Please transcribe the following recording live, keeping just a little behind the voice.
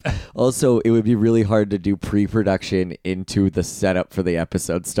Also, it would be really hard to do pre-production into the setup for the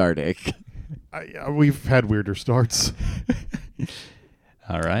episode starting. We've had weirder starts.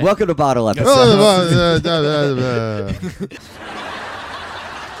 All right. Welcome to Bottle Episode.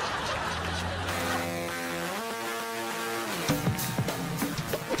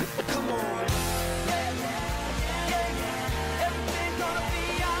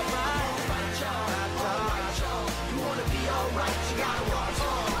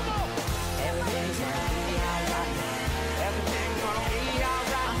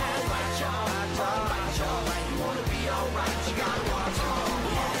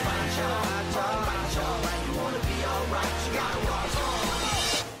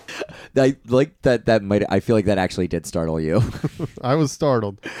 I like that. I feel like that actually did startle you. I was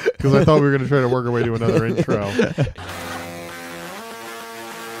startled because I thought we were going to try to work our way to another intro.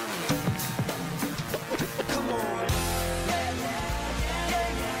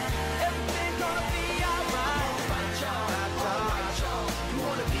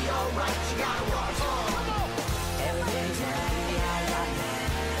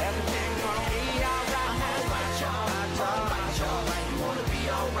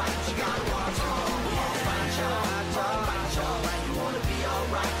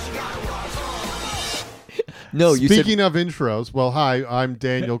 No, you Speaking of intros, well, hi, I'm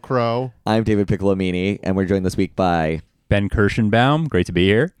Daniel Crow. I'm David Piccolomini, and we're joined this week by Ben Kirschenbaum. Great to be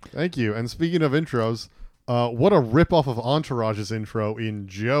here. Thank you. And speaking of intros, what a ripoff of Entourage's intro in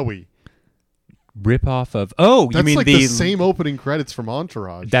Joey. Rip off of... Oh, That's you mean like the same opening credits from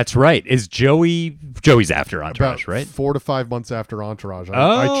Entourage. That's right. Is Joey's after Entourage, About right? 4 to 5 months after Entourage. Oh,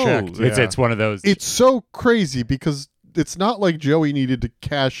 I checked. Yeah. It's one of those... It's so crazy because it's not like Joey needed to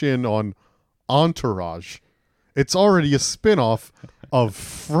cash in on Entourage. It's already a spin-off of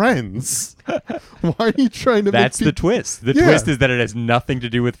Friends. Why are you trying to That's make the twist. The Yeah. twist is that it has nothing to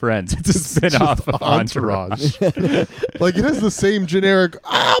do with Friends. It's a spin-off of Entourage. Like, it has the same generic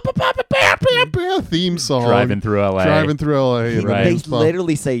theme song. Driving through L.A. Driving through L.A. and Right. They then stuff.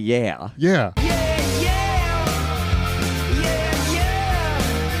 literally say yeah. Yeah.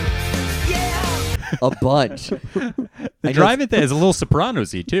 A bunch. The driving thing is a little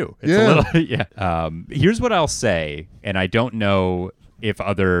Sopranos-y, too. It's Yeah. a little, yeah. Here's what I'll say, and I don't know if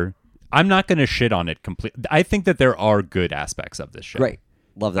I'm not going to shit on it completely. I think that there are good aspects of this show. Great.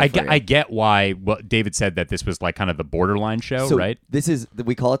 Love that. I get why David said that this was like kind of the borderline show, So right? this is,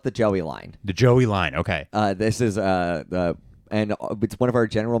 we call it the Joey line. The Joey line, okay. This is and it's one of our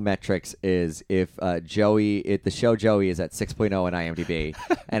general metrics is if the show Joey is at 6.0 on IMDb,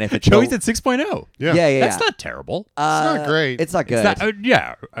 and if it's Joey's at 6.0. Yeah. That's not terrible. It's not great. It's not good. It's not,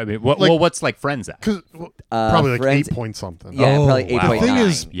 yeah. I mean, what's like Friends at? Probably like Friends- 8 point something. Yeah, Oh, probably wow. 8.9. The thing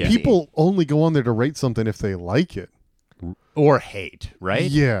is, Yeah. people only go on there to rate something if they like it. Or hate, right?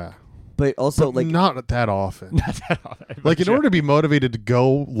 Yeah. but also But like not that often. Like, in order to be motivated to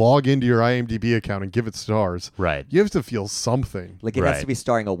go log into your IMDb account and give it stars, Right. you have to feel something. it has Right. to be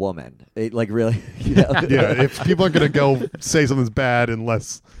starring a woman. It, like really, you know? Yeah, if people aren't going to go say something's bad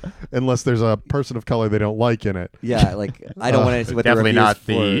unless there's a person of color they don't like in it. Yeah, like I don't want to see what Definitely the not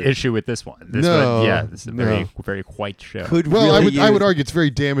reviews the issue with this one. This No, one, yeah, this is a very, no. very white show. could Well, really I would use- argue it's very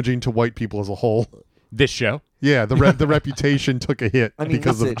damaging to white people as a whole. This show? Yeah, the reputation took a hit I mean,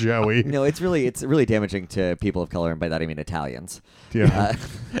 because of listen, Joey. No, it's really damaging to people of color, and by that I mean Italians. Yeah.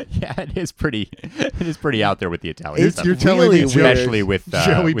 Yeah, it is pretty out there with the Italian It's stuff. You're telling really me Joey, weird. Especially with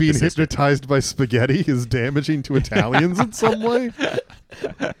Joey with being the sister. hypnotized by spaghetti is damaging to Italians in some way?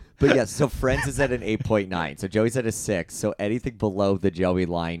 But yes, so Friends is at an 8.9. So Joey's at a 6. So anything below the Joey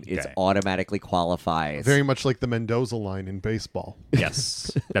line is Okay. automatically qualifies. Very much like the Mendoza line in baseball.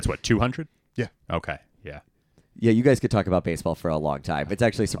 Yes. That's what, 200? Yeah. Okay, yeah. Yeah, you guys could talk about baseball for a long time. It's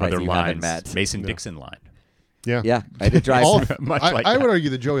actually surprising Other you haven't lines. met. Mason-Dixon line. Yeah. Yeah, I did drive. Much I, like I that. would argue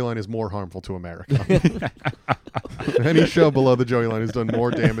the Joey line is more harmful to America. Any show below the Joey line has done more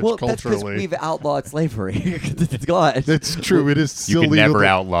damage well, that's because culturally. we've outlawed slavery. It's gone. It's true. It is You still can legal. never to,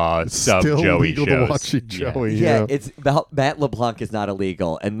 outlaw it's sub still Joey legal shows. to watch Joey. Yeah, it's Matt LeBlanc is not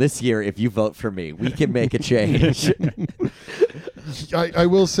illegal, and this year, if you vote for me, we can make a change. I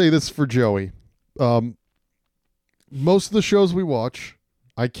will say this for Joey. Most of the shows we watch,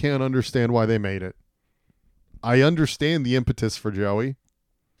 I can't understand why they made it. I understand the impetus for Joey,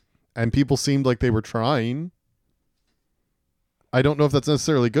 and people seemed like they were trying. I don't know if that's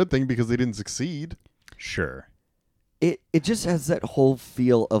necessarily a good thing because they didn't succeed. Sure. It just has that whole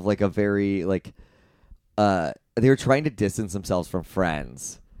feel of like a very like they were trying to distance themselves from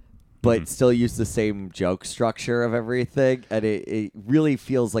Friends, but still use the same joke structure of everything. And it really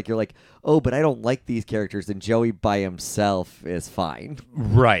feels like you're like, oh, but I don't like these characters, and Joey by himself is fine.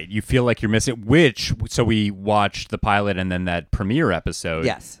 Right. You feel like you're missing, so we watched the pilot and then that premiere episode.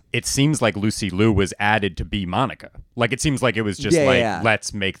 Yes. It seems like Lucy Liu was added to be Monica. Like, it seems like it was just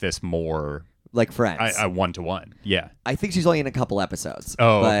let's make this more... Like Friends. A one-to-one. Yeah. I think she's only in a couple episodes.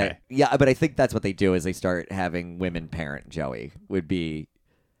 Oh, but, okay. Yeah, but I think that's what they do is they start having women parent Joey would be...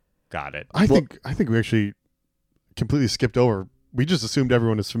 Got it. I think we actually completely skipped over. We just assumed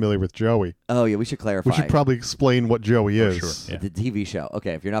everyone is familiar with Joey. Oh, yeah, we should clarify. We should probably explain what Joey is. Sure. Yeah. The TV show.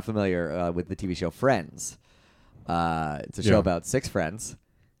 Okay, if you're not familiar with the TV show Friends, it's a show about 6 friends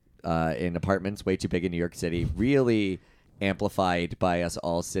in apartments way too big in New York City, really amplified by us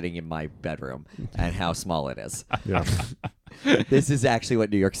all sitting in my bedroom and how small it is. Yeah. This is actually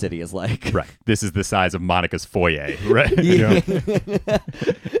what New York City is like. Right. This is the size of Monica's foyer, right? Yeah.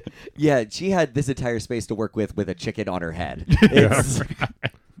 Yeah, she had this entire space to work with a chicken on her head. It's-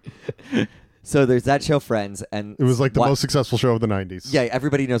 So there's that show Friends, and It was like the most successful show of the 90s. Yeah,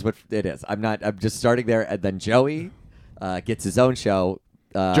 everybody knows what it is. I'm just starting there, and then Joey gets his own show.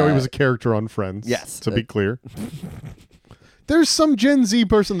 Joey was a character on Friends. Yes. To be clear. There's some Gen Z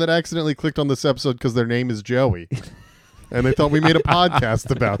person that accidentally clicked on this episode because their name is Joey. And they thought we made a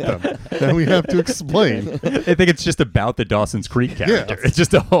podcast about them. And we have to explain. I think it's just about the Dawson's Creek character. Yeah. It's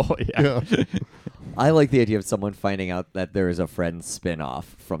just a whole... Yeah. I like the idea of someone finding out that there is a Friends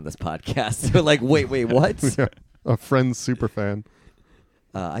spin-off from this podcast. They're like, wait, what? Yeah. A Friends super fan.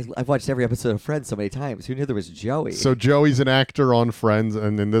 I've watched every episode of Friends so many times. Who knew there was Joey? So Joey's an actor on Friends,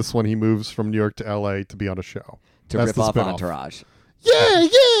 and in this one he moves from New York to L.A. to be on a show. to That's rip the off spin-off. Entourage. Yeah.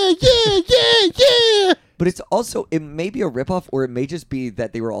 But it's also, it may be a ripoff, or it may just be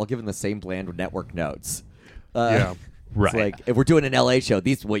that they were all given the same bland network notes. Yeah. Right. It's like, if we're doing an LA show,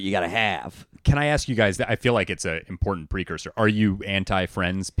 these are what you got to have. Can I ask you guys, I feel like it's an important precursor. Are you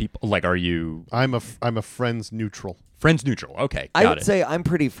anti-Friends people? Like, are you... I'm a Friends neutral. Friends neutral. Okay, I got would it. say I'm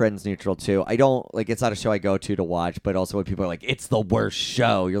pretty Friends neutral, too. I don't, like, it's not a show I go to watch, but also when people are like, it's the worst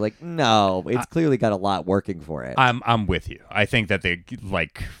show, you're like, no, it's clearly got a lot working for it. I'm with you. I think that they,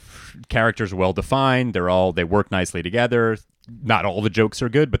 like, characters are well-defined. They work nicely together. Not all the jokes are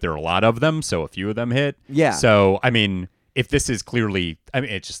good, but there are a lot of them, so a few of them hit. Yeah. So, I mean... If this is clearly, I mean,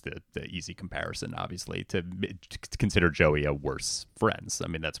 it's just the easy comparison, obviously, to consider Joey a worse Friends. I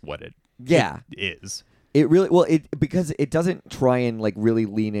mean, that's what it is. It really, well, because it doesn't try and like really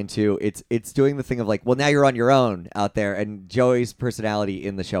lean into it's doing the thing of like, well, now you're on your own out there, and Joey's personality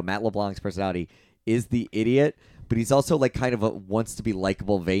in the show, Matt LeBlanc's personality, is the idiot, but he's also like kind of a wants to be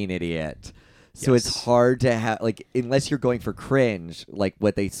likable, vain idiot. So Yes. it's hard to have like, unless you're going for cringe, like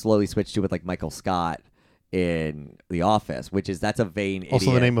what they slowly switched to with like Michael Scott in The Office, which is that's a vain idiot.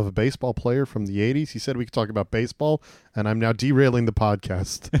 Also the name of a baseball player from the 80s. He said we could talk about baseball, and I'm now derailing the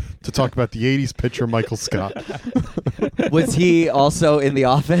podcast to talk about the 80s pitcher Michael Scott. Was he also in The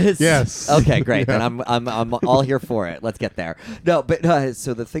Office? Yes. Okay, great. Yeah. Then I'm all here for it. Let's get there. No, but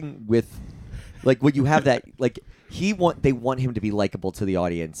so the thing with like when you have that like they want him to be likable to the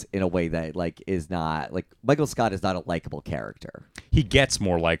audience in a way that like is not like Michael Scott is not a likable character. He gets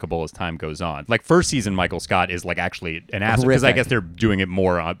more likable as time goes on. Like first season, Michael Scott is like actually an asshole because I Horrific. guess they're doing it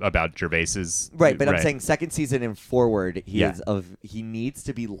more about Gervais's. Right, but I'm saying second season and forward, he Yeah. he needs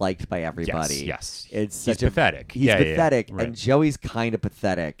to be liked by everybody. Yes. It's He's such pathetic. He's Yeah, yeah, yeah. pathetic, Right. and Joey's kind of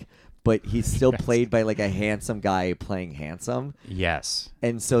pathetic, but he's still Yes. played by like a handsome guy playing handsome. Yes.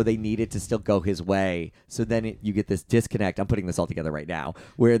 And so they needed to still go his way. So then you get this disconnect. I'm putting this all together right now,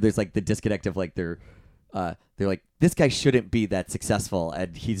 where there's like the disconnect of like they're like, this guy shouldn't be that successful,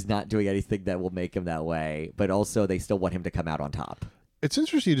 and he's not doing anything that will make him that way. But also, they still want him to come out on top. It's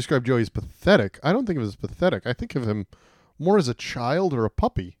interesting you describe Joey as pathetic. I don't think of him as pathetic. I think of him more as a child or a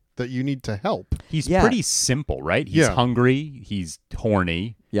puppy that you need to help. He's Yeah. pretty simple, right? He's Yeah. hungry, he's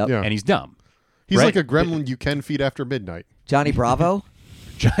horny, Yep. Yeah. and he's dumb. He's Right. like a gremlin you can feed after midnight. Johnny Bravo?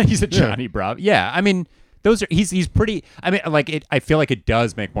 He's a Johnny Bravo. Yeah, I mean, those are he's pretty. I mean, like it. I feel like it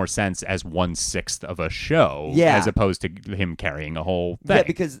does make more sense as 1/6 of a show, Yeah. as opposed to him carrying a whole thing. Yeah,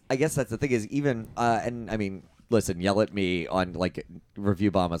 because I guess that's the thing is even, and I mean, listen, yell at me on like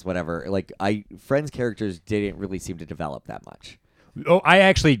review bombas, whatever. Like Friends characters didn't really seem to develop that much.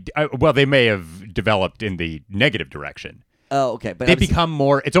 Well, they may have developed in the negative direction. Oh, okay, but They I'm s- become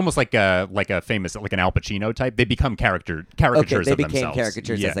more. It's almost like a famous, like an Al Pacino type. They become caricatures okay, they of became themselves.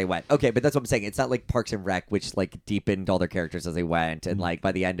 caricatures Yeah. as they went. Okay, but that's what I'm saying. It's not like Parks and Rec, which like deepened all their characters as they went, and like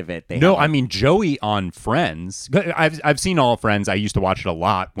by the end of it, they No, had, I mean Joey on Friends. I've seen all Friends. I used to watch it a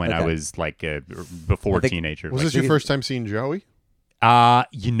lot when I Okay. was like before I think- teenager. Was Like, this your first time seeing Joey?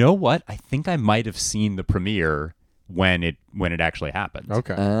 You know what? I think I might have seen the premiere when it actually happened.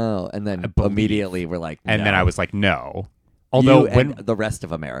 Okay. Oh, and then believe. immediately we're like, And no. then I was like, no. Although You when and the rest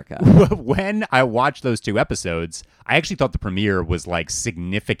of America. when I watched those 2 episodes, I actually thought the premiere was like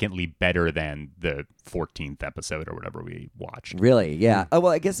significantly better than the 14th episode or whatever we watched. Really? Yeah. Oh,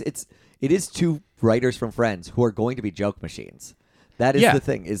 well, I guess it is 2 writers from Friends who are going to be joke machines. That is Yeah. the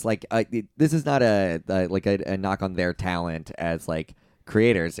thing. Is like this is not a knock on their talent as like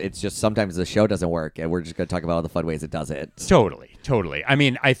creators. It's just sometimes the show doesn't work, and we're just going to talk about all the fun ways it does it. Totally. I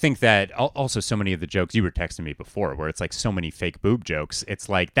mean, I think that also so many of the jokes you were texting me before, where it's like so many fake boob jokes. It's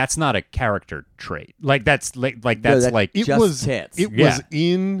like that's not a character trait. Like that's like that's that- like It just was tits. It Yeah. was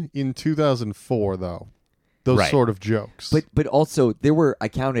in 2004 though. Those Right. sort of jokes. But also there were, I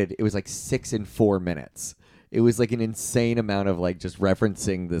counted, it was like 6 and 4 minutes. It was like an insane amount of like just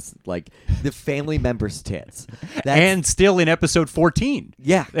referencing this, like the family members' tits. and still in episode 14.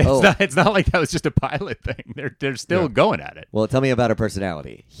 Yeah. It's not like that was just a pilot thing. They're still going at it. Well, tell me about her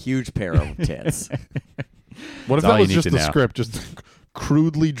personality. Huge pair of tits. What if That's all that you was need just to the know. script, just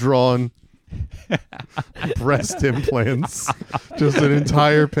crudely drawn breast implants, just an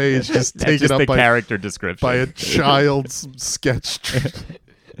entire page just That's taken just up the by character description. a child's sketch.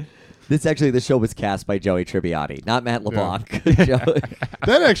 The show was cast by Joey Tribbiani, not Matt LeBlanc. Joey-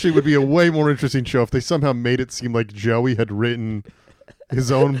 That actually would be a way more interesting show if they somehow made it seem like Joey had written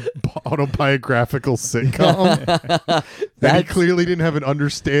his own autobiographical sitcom that he That's- clearly didn't have an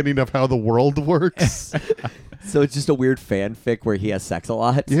understanding of how the world works. So it's just a weird fanfic where he has sex a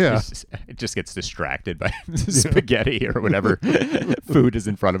lot. Yeah. It just gets distracted by spaghetti or whatever food is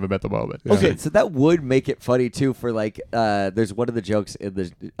in front of him at the moment. Okay, so that would make it funny too. For like, there's one of the jokes in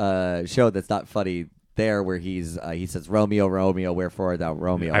the show that's not funny there, where he says, "Romeo, Romeo, wherefore thou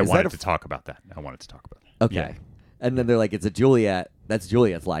Romeo." I Is wanted that to talk about that. Okay. Yeah. And then they're like, it's a Juliet. That's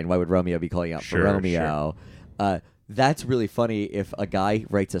Juliet's line. Why would Romeo be calling out Sure, for Romeo? That's really funny if a guy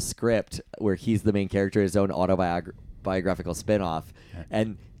writes a script where he's the main character, his own autobiographical spinoff,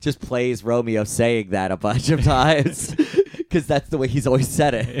 and just plays Romeo saying that a bunch of times because that's the way he's always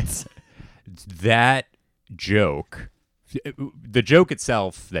said it. That joke, the joke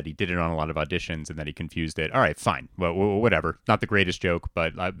itself, that he did it on a lot of auditions and that he confused it. All right, fine. Well, whatever. Not the greatest joke,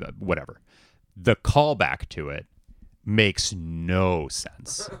 but whatever. The callback to it makes no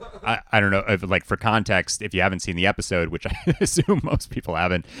sense. I don't know if, like, for context, if you haven't seen the episode, which I assume most people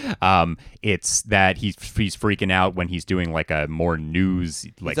haven't, it's that he's freaking out when he's doing like a more news,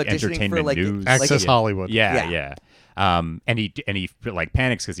 like auditioning for, entertainment like, news. Access Like- Hollywood. Yeah. And he like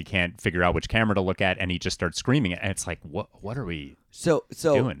panics because he can't figure out which camera to look at, and he just starts screaming. And it's like, what are we? So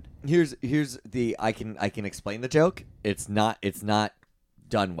doing? here's the I can explain the joke. It's not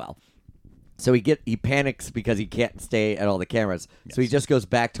done well. So he panics because he can't stay at all the cameras. Yes. So he just goes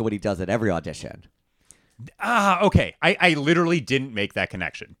back to what he does at every audition. Okay. I literally didn't make that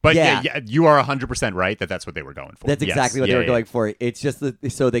connection, but Yeah. yeah, you are 100% right that that's what they were going for. That's Yes. exactly what Yeah, they were yeah. going for. It's just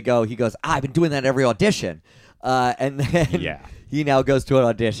so he goes, I've been doing that at every audition. And then Yeah. he now goes to an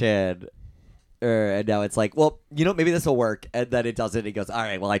audition. And now it's like, well, maybe this will work. And then it doesn't. He goes, all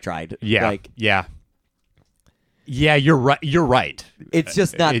right, well, I tried. Yeah. Like, Yeah, you're right. You're right. it's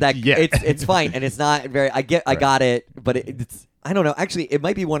just not that. Yeah. It's fine. And it's not very, I got it. But it's, I don't know. Actually, it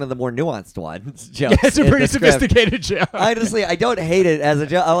might be one of the more nuanced ones. Jokes It's a in pretty the script. sophisticated joke. Honestly, I don't hate it as a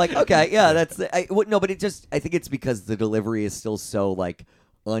joke. I'm like, okay, yeah, that's. No, but I think it's because the delivery is still so like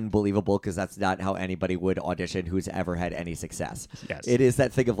unbelievable because that's not how anybody would audition who's ever had any success. Yes. It is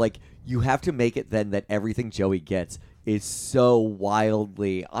that thing of like you have to make it then that everything Joey gets is so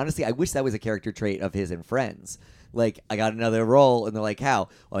wildly. Honestly, I wish that was a character trait of his in Friends. Like, I got another role, and they're like, how?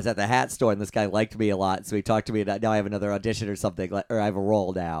 Well, I was at the hat store, and this guy liked me a lot, so he talked to me, and now I have another audition or something, or I have a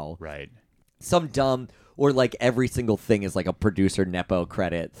role now. Right. Some dumb, or like every single thing is like a producer Nepo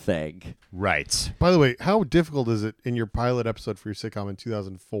credit thing. Right. By the way, how difficult is it in your pilot episode for your sitcom in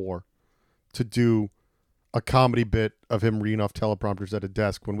 2004 to do a comedy bit of him reading off teleprompters at a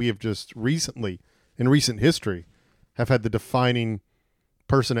desk when we have just recently, in recent history, have had the defining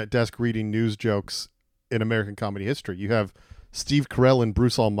person at desk reading news jokes in American comedy history? You have Steve Carell and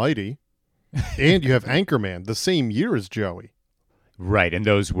Bruce Almighty, and you have Anchorman the same year as Joey. Right. And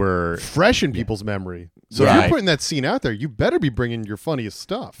those were Fresh in people's memory. So if Right. you're putting that scene out there, you better be bringing your funniest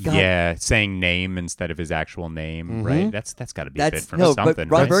stuff. yeah, saying name instead of his actual name. Mhm. Right. That's got to be a bit That's from no, something. but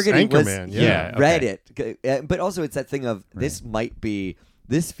Ron right? Burgundy was Anchorman, he yeah. read okay. it, but also it's that thing of this might be.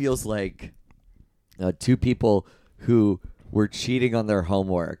 This feels like two people who were cheating on their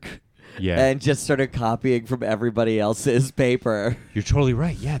homework, and just started copying from everybody else's paper. You're totally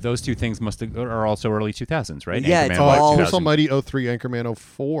right. Yeah, those two things are also early 2000s, right? Yeah, it's Anchorman, all- Force Almighty 03, Anchorman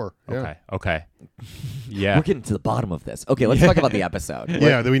 04. Yeah. Okay. Yeah. We're getting to the bottom of this. Okay, let's talk about the episode.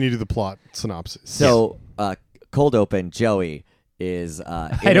 Yeah, then we need to do the plot synopsis. So, cold open, Joey is.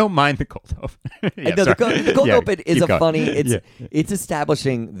 I don't mind the cold open. Yeah, no, the cold Yeah, open is keep a going. funny. It's Yeah. it's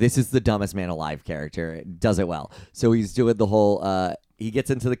establishing this is the dumbest man alive character. It does it well. So he's doing the whole. He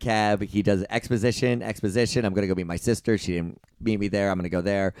gets into the cab. He does exposition. I'm gonna go meet my sister. She didn't meet me there. I'm gonna go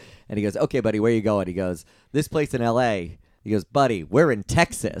there. And he goes, "Okay, buddy, where you going?" He goes, "This place in L.A." He goes, "Buddy, we're in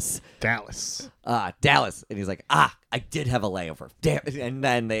Texas." Dallas. Dallas. And he's like, I did have a layover. Damn. And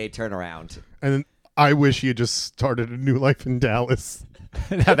then they turn around. And then I wish he had just started a new life in Dallas.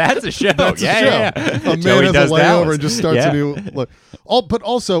 Now that's a show. That's yeah, a show. yeah. A man Joey has a does layover Dallas. and just starts Yeah. a new life. But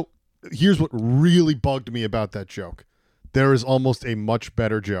also, here's what really bugged me about that joke. There is almost a much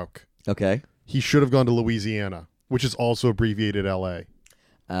better joke. Okay. He should have gone to Louisiana, which is also abbreviated L.A.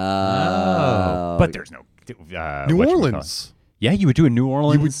 Oh. But there's no... New whatchamacallit. Orleans. Yeah, you would do a New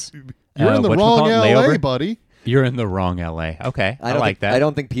Orleans... You're in the wrong whatchamacallit, L.A., layover? buddy. You're in the wrong L.A. Okay, I like that. I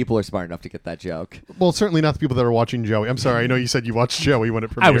don't think people are smart enough to get that joke. Well, certainly not the people that are watching Joey. I'm sorry. I know you said you watched Joey when it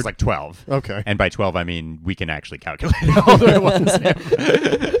premiered. I was like 12. Okay. And by 12, I mean we can actually calculate how old I was.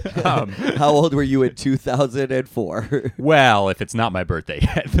 How old were you in 2004? Well, if it's not my birthday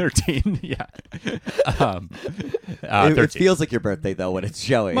yet, 13. Yeah. It 13. feels like your birthday, though, when it's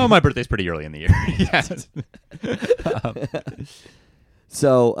Joey. Well, my birthday's pretty early in the year. Yes.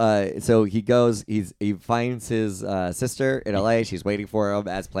 So he goes. He finds his sister in L.A. She's waiting for him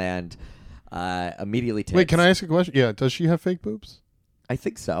as planned. Immediately. Wait, can I ask a question? Yeah. Does she have fake boobs? I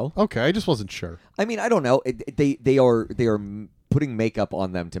think so. Okay. I just wasn't sure. I mean, I don't know. They are putting makeup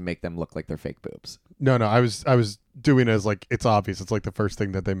on them to make them look like they're fake boobs. No. I was doing it as like it's obvious. It's like the first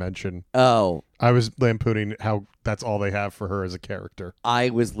thing that they mention. Oh, I was lampooning how that's all they have for her as a character. I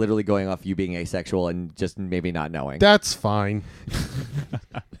was literally going off you being asexual and just maybe not knowing. That's fine.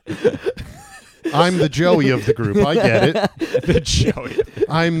 I'm the Joey of the group. I get it. The Joey.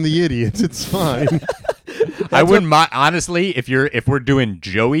 I'm the idiot. It's fine. I wouldn't mind, honestly, if we're doing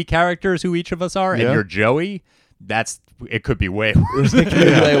Joey characters, who each of us are, Yeah. and you're Joey, it could be way worse. It could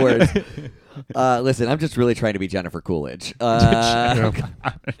be way worse. Listen, I'm just really trying to be Jennifer Coolidge. Yeah.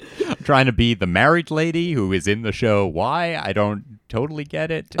 I'm trying to be the married lady who is in the show. Why? I don't totally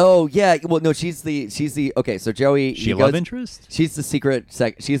get it. Oh yeah, well no, she's the okay. So Joey, She he a love goes- interest? She's the secret.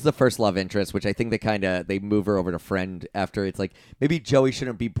 She's the first love interest, which I think they move her over to friend after. It's like maybe Joey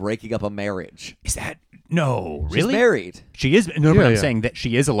shouldn't be breaking up a marriage. Is that no? Really? She's married. She is. No, Yeah, but I'm yeah. saying that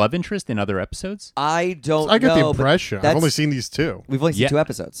she is a love interest in other episodes. I don't. I get the know, but impression. I've that's- only seen these two. We've only seen Yeah. 2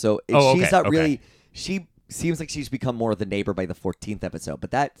 episodes, so Oh, she's okay, not okay. really. She seems like she's become more of the neighbor by the 14th episode,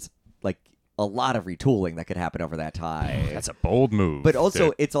 but that's like a lot of retooling that could happen over that time. That's a bold move. But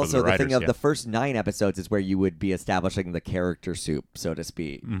also, it's for also the thing writers, of yeah. the first 9 episodes is where you would be establishing the character soup, so to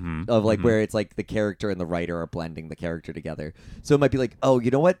speak, Mhm, of like mhm. where it's like the character and the writer are blending the character together. So it might be like, oh, you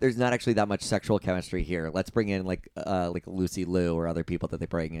know what? There's not actually that much sexual chemistry here. Let's bring in like Lucy Liu or other people that they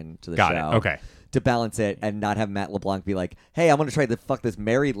bring into the Got show. it. Okay. To balance it and not have Matt LeBlanc be like, hey, I'm going to try to fuck this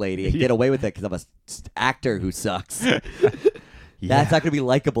married lady and Yeah. get away with it because I'm a actor who sucks. Yeah. That's not going to be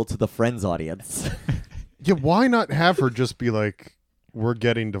likable to the Friends audience. Yeah, why not have her just be like, "We're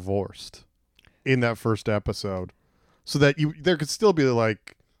getting divorced," in that first episode, so that there could still be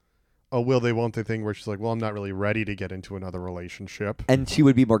like, "Oh, will they, won't they?" thing where she's like, "Well, I'm not really ready to get into another relationship." And she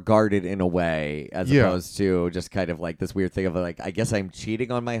would be more guarded in a way as Yeah. opposed to just kind of like this weird thing of like, I guess I'm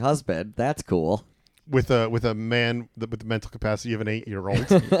cheating on my husband. That's cool. With a man with the mental capacity of an 8-year-old.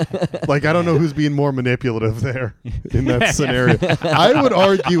 Like, I don't know who's being more manipulative there in that scenario. I would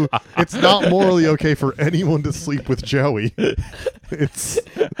argue it's not morally okay for anyone to sleep with Joey. It's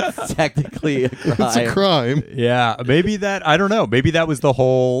Technically a crime. it's a crime. Yeah, maybe that. I don't know. Maybe that was the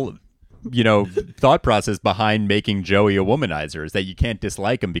whole, thought process behind making Joey a womanizer, is that you can't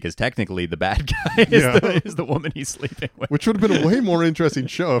dislike him because technically the bad guy is the woman he's sleeping with. Which would have been a way more interesting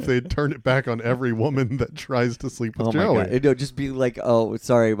show if they had turned it back on every woman that tries to sleep with Oh my Joey. god! No, just be like, oh,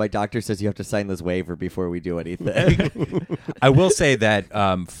 sorry, my doctor says you have to sign this waiver before we do anything. I will say that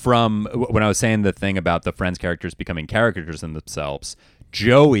from when I was saying the thing about the Friends characters becoming characters in themselves,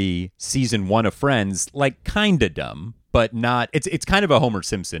 Joey, season 1 of Friends, like kind of dumb, but not. It's kind of a Homer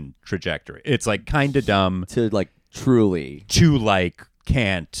Simpson trajectory. It's like kind of dumb to like truly. to like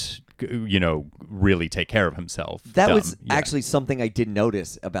can't really take care of himself. That Dumb. was Yeah. actually something I did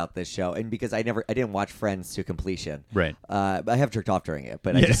notice about this show, and because I didn't watch Friends to completion. Right. I have jerked off during it,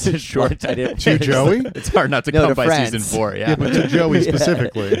 but I Yes, just sure. watched- I didn't. To Joey? It's hard not to No, come to by Friends. season 4. Yeah, but to Joey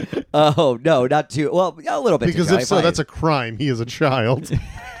specifically. Oh no, not too. Well, a little bit. Because to Joey, if so, fine. that's a crime. He is a child.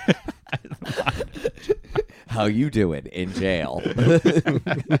 How you doing in jail?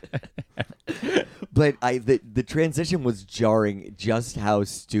 But the transition was jarring. Just how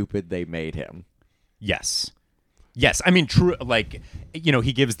stupid they made him. Yes. Yes, I mean, true. Like,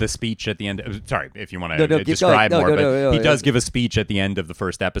 he gives the speech at the end. Sorry, if you want No, to keep describe going. more, but No, he does give a speech at the end of the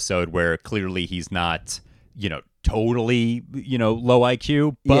first episode where clearly he's not, totally, low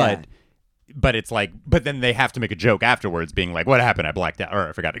IQ, Yeah. but it's like, but then they have to make a joke afterwards, being like, "What happened? I blacked out," or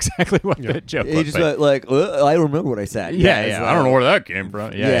I forgot exactly what the joke He was. just but- went like, I remember what I said. yeah, it's I don't know like- where that came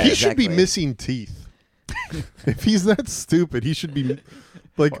from. Yeah, Yeah. He should be exactly. missing teeth. If he's that stupid, he should be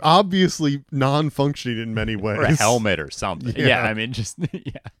like obviously non-functioning in many ways. or a helmet or something. Yeah. Yeah, I mean, just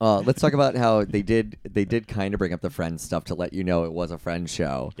yeah. Let's talk about how they did kind of bring up the Friends stuff to let you know it was a Friends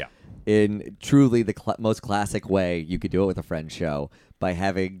show. Yeah. In truly the most classic way you could do it with a Friends show, by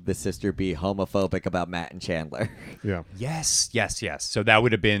having the sister be homophobic about Matt and Chandler. Yeah. Yes. So that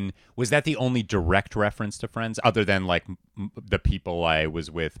would have been. Was that the only direct reference to Friends, other than like the people I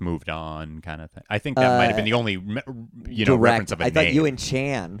was with moved on kind of thing? I think that might have been the only Direct. reference of a I thought name. you and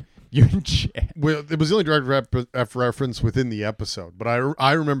Chan. You and Chan. Well, it was the only direct reference within the episode, but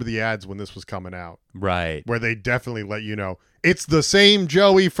I remember the ads when this was coming out, Right. where they definitely let you know it's the same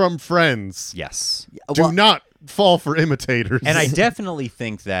Joey from Friends. Yes. Do Well, not fall for imitators. And I definitely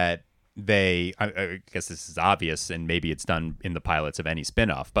think that I guess this is obvious, and maybe it's done in the pilots of any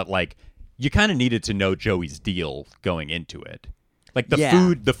spinoff, but like you kind of needed to know Joey's deal going into it. Like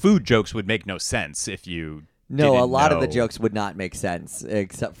the food jokes would make no sense if you No, a didn't lot of the know. jokes would not make sense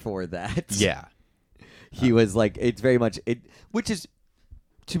except for that. Yeah. He was like, it's very much it, which is,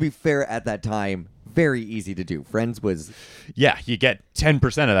 to be fair, at that time, very easy to do. Friends was Yeah, you get 10%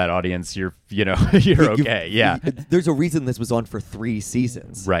 of that audience, you're okay. Yeah. There's a reason this was on for 3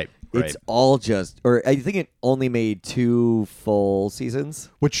 seasons. Right. It's all just, or I think it only made 2 full seasons.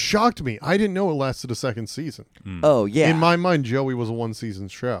 Which shocked me. I didn't know it lasted a second season. Oh yeah. In my mind, Joey was a 1-season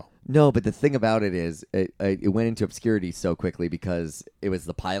show. No, but the thing about it is, it went into obscurity so quickly because it was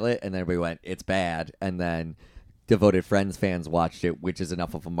the pilot, and then everybody went, "It's bad," and then devoted Friends fans watched it, which is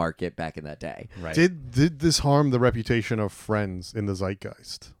enough of a market back in that day. Right. Did this harm the reputation of Friends in the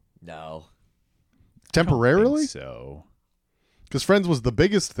zeitgeist? No, Temporarily? So Because Friends was the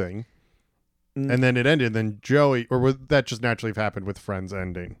biggest thing, and then it ended. Then Joey, or would that just naturally have happened with Friends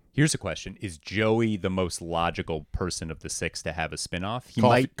ending? here's a question: is Joey the most logical person of the 6 to have a spinoff? He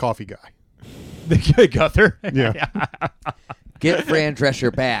Coffee guy. might Gunther. Yeah. get Fran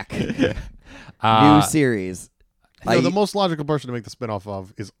Drescher back. Uh, New series. No, the most logical person to make the spinoff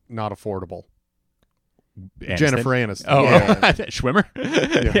of is not affordable. Aniston? Jennifer Aniston. Oh, Yeah. Schwimmer.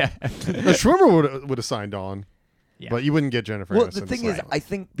 Yeah. Now, Schwimmer would have signed on, Yeah. but you wouldn't get Jennifer Well, Aniston. the thing to is, sign on. I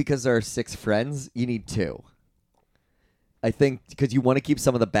think because there are 6 friends, you need 2. I think because you want to keep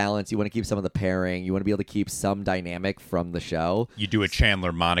some of the balance, you want to keep some of the pairing, you want to be able to keep some dynamic from the show. You do a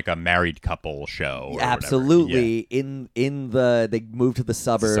Chandler Monica married couple show. Or whatever. Absolutely. In the they moved to the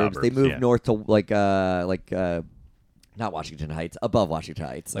suburbs. They moved yeah. north to not Washington Heights, above Washington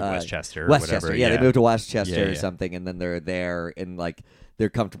Heights, Like Westchester or Westchester, whatever, yeah, yeah. they moved to Westchester Yeah, or yeah. something, and then they're there in like their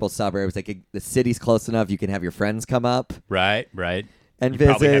comfortable suburbs. Like the city's close enough, you can have your friends come up Right. and You visit.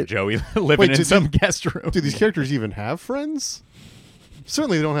 probably have Joey living Wait, in did some guest room. Do these characters even have friends?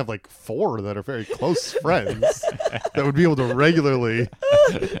 Certainly, they don't have like 4 that are very close friends that would be able to regularly.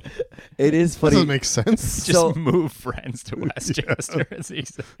 It is That funny. doesn't make sense. Just So- move friends to Westchester. as he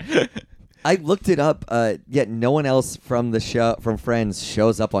said. I looked it up. Yet no one else from the show, from Friends,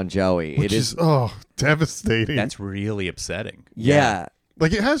 shows up on Joey. Which It is, devastating. That's really upsetting. yeah.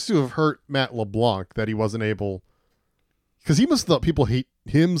 Like, it has to have hurt Matt LeBlanc that he wasn't able, because he must have thought people hate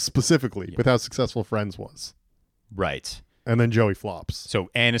him specifically with how successful Friends was, Right. and then Joey flops. So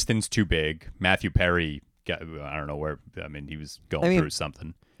Aniston's too big. Matthew Perry, I don't know where. I mean, he was going through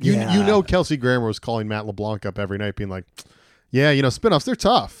something. You Yeah. know, Kelsey Grammer was calling Matt LeBlanc up every night, being like, "Yeah, spinoffs, they're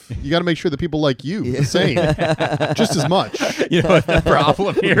tough. You got to make sure that people like you the same, just as much." You know what the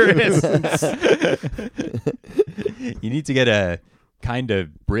problem here is? You need to get a kind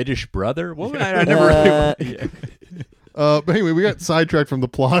of British brother. Well, I never really. Yeah. But anyway, we got sidetracked from the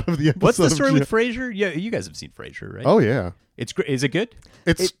plot of the episode. What's the of story Jo- with Frasier? Yeah, you guys have seen Frasier, right? Oh yeah, It's great. Is it good?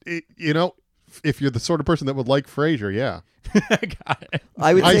 it's if you're the sort of person that would like Frasier, yeah. Got it.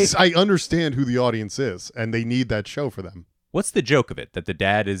 I would say I understand who the audience is, and they need that show for them. What's the joke of it? That the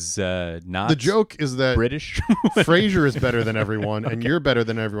dad is not The joke is that British? Frasier is better than everyone, and you're better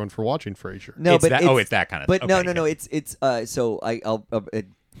than everyone for watching Frasier. No, It's but that- it's that kind of. But okay, no. yeah. It's so I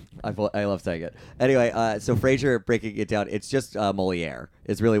love saying it. Anyway, so Frasier breaking it down. It's just Moliere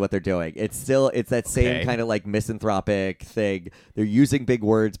is really what they're doing. It's that same Okay. kind of like misanthropic thing. They're using big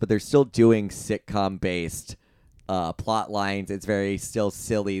words, but they're still doing sitcom based plot lines. It's very still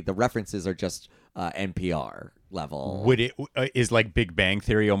silly. The references are just NPR level. Would it is like Big Bang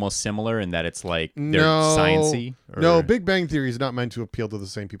Theory almost similar in that it's like they're No, sciencey? Or... No, Big Bang Theory is not meant to appeal to the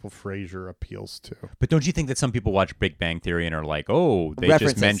same people Frasier appeals to. But don't you think that some people watch Big Bang Theory and are like, oh, they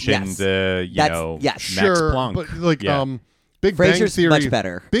References, just mentioned yes. you That's- know yes. Max Sure, Planck? but like Yeah. Big Bang Frasier's Theory much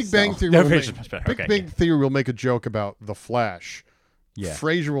better. Big Bang so. Theory. No, will Frasier's make, much better. Big Okay, Bang yeah. Theory will make a joke about The Flash. Yeah.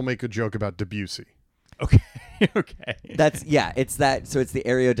 Frasier will make a joke about Debussy. Okay. Okay. It's that. So it's the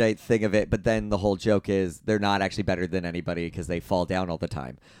erudite thing of it, but then the whole joke is they're not actually better than anybody because they fall down all the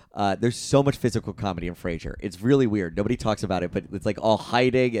time. There's so much physical comedy in Frasier. It's really weird. Nobody talks about it, but it's like all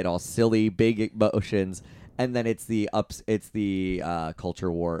hiding and all silly, big emotions, and then it's the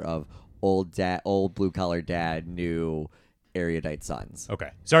culture war of old blue collar dad, new erudite sons. Okay.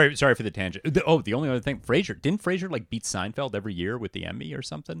 Sorry for the tangent. The only other thing, didn't Frasier like beat Seinfeld every year with the Emmy or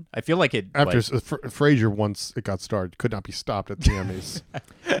something? I feel like it. After like, Frasier, once it got started, could not be stopped at the Emmys.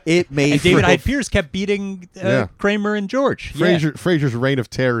 It made and David Hyde Pierce kept beating Yeah. Kramer and George. Frasier's reign of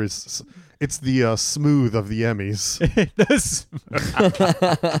terror is it's the smooth of the Emmys.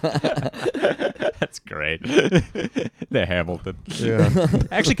 That's great. The Hamilton. Yeah.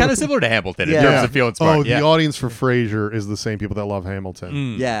 Actually, kind of similar to Hamilton in Yeah. terms of feeling smart. Oh, yeah. the audience for Frasier is the same people that love Hamilton.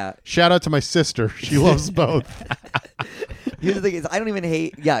 Mm. Yeah. Shout out to my sister. She loves both. Here's the thing: is I don't even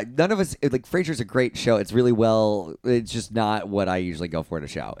hate. Yeah, none of us like Frasier's a great show. It's really well. It's just not what I usually go for in a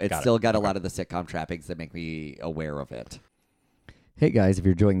show. It's Got it. still got a lot of the sitcom trappings that make me aware of it. Hey guys, if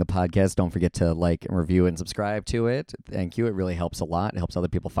you're enjoying the podcast, don't forget to like and review and subscribe to it. Thank you. It really helps a lot. It helps other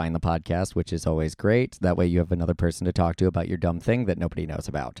people find the podcast, which is always great. That way you have another person to talk to about your dumb thing that nobody knows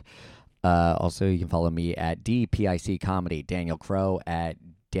about. Also, you can follow me at DPIC Comedy, Daniel Crow at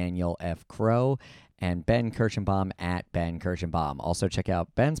Daniel F. Crow, and Ben Kirschenbaum at Ben Kirschenbaum. Also, check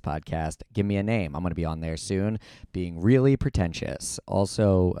out Ben's podcast, Give Me a Name. I'm going to be on there soon, being really pretentious.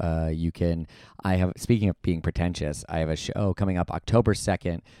 Also, speaking of being pretentious, I have a show coming up October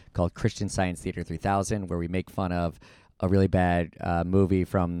 2nd called Christian Science Theater 3000, where we make fun of a really bad movie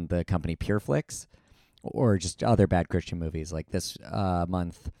from the company Pureflix, or just other bad Christian movies. Like this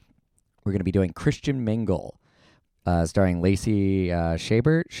month, we're going to be doing Christian Mingle, starring Lacey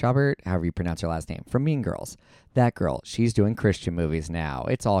Chabert, however you pronounce her last name, from Mean Girls. That girl, she's doing Christian movies now.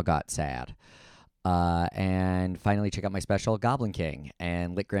 It's all got sad. And finally, check out my special, Goblin King,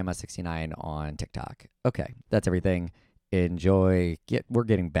 and Lit Grandma 69 on TikTok. Okay, that's everything. Enjoy. We're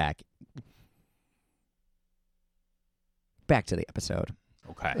getting back to the episode.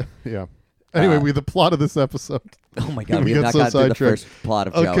 Okay. Yeah. Anyway, the plot of this episode. Oh my God, We we have got not so gotten through the sidetracked. first plot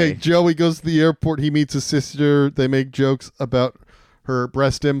of Okay, Joey. Joey goes to the airport. He meets his sister. They make jokes about her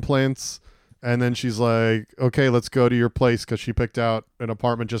breast implants. And then she's like, okay, let's go to your place because she picked out an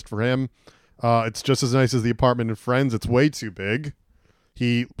apartment just for him. It's just as nice as the apartment in Friends. It's way too big.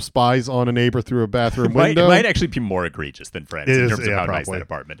 He spies on a neighbor through a bathroom It window. might actually be more egregious than Friends It in is, terms of yeah, how nice probably. that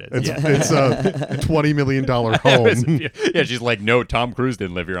apartment is. It's, Yeah. it's a $20 million home. Yeah, she's like, no, Tom Cruise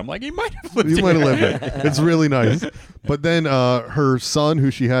didn't live here. I'm like, he might have lived You here. might have lived there. It's really nice. But then her son,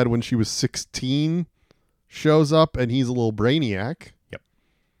 who she had when she was 16, shows up, and he's a little brainiac. Yep.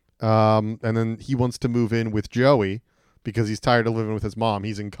 And then he wants to move in with Joey because he's tired of living with his mom.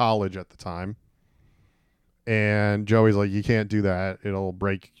 He's in college at the time. And Joey's like, you can't do that. It'll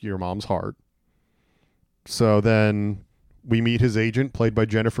break your mom's heart. So then we meet his agent, played by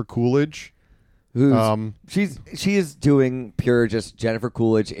Jennifer Coolidge. Who's she is doing pure just Jennifer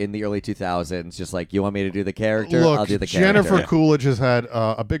Coolidge in the early 2000s. Just like, you want me to do the character? Look, I'll do the Jennifer character. Coolidge has had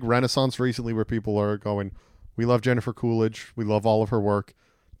a big renaissance recently where people are going, we love Jennifer Coolidge. We love all of her work.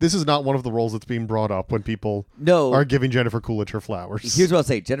 This is not one of the roles that's being brought up when people are giving Jennifer Coolidge her flowers. Here's what I'll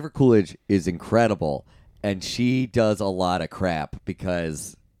say. Jennifer Coolidge is incredible, and she does a lot of crap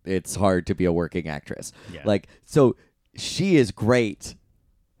because it's hard to be a working actress. Yeah. Like, so she is great.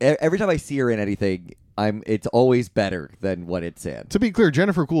 Every time I see her in anything, it's always better than what it's in. To be clear,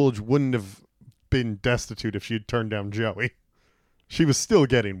 Jennifer Coolidge wouldn't have been destitute if she'd turned down Joey. She was still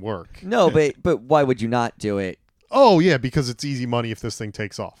getting work. No, but why would you not do it? Oh, yeah, because it's easy money if this thing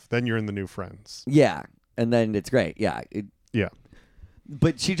takes off. Then you're in the new Friends. Yeah, and then it's great. Yeah. Yeah.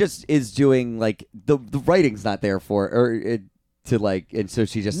 But she just is doing, like, the writing's not there for her. Or to like, and so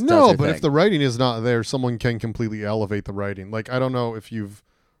she just does No, her but thing. if the writing is not there, someone can completely elevate the writing. Like, I don't know if you've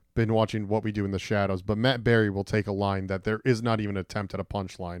been watching What We Do in the Shadows, but Matt Berry will take a line that there is not even an attempt at a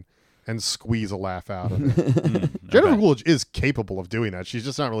punchline and squeeze a laugh out of it. Jennifer Coolidge is capable of doing that. She's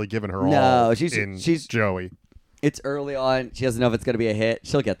just not really giving her all she's Joey. It's early on. She doesn't know if it's going to be a hit.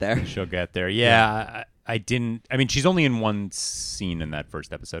 She'll get there. She'll get there. Yeah. I didn't. I mean, she's only in one scene in that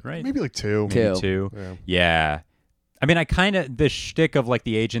first episode, right? Maybe like two. Maybe two. Yeah. I mean, I kind of the shtick of like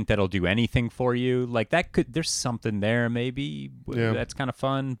the agent that'll do anything for you, like that could. There's something there, maybe that's kind of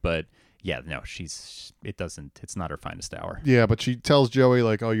fun, but yeah, no, it doesn't. It's not her finest hour. Yeah, but she tells Joey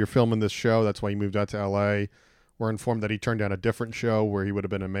like, "Oh, you're filming this show. That's why you moved out to L.A." We're informed that he turned down a different show where he would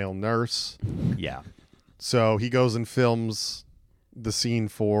have been a male nurse. Yeah. So he goes and films the scene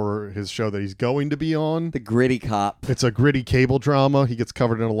for his show that he's going to be on. The gritty cop. It's a gritty cable drama. He gets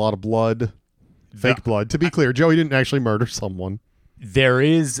covered in a lot of blood. Fake blood. To be clear, Joey didn't actually murder someone. There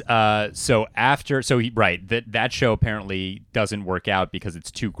is that show apparently doesn't work out because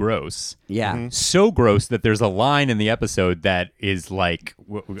it's too gross. Yeah. Mm-hmm. So gross that there's a line in the episode that is like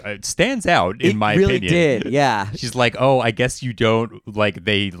it stands out in my really opinion. Did, yeah. She's like, "Oh, I guess you don't like."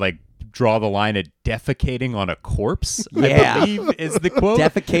 They like draw the line at defecating on a corpse. Yeah. I believe is the quote.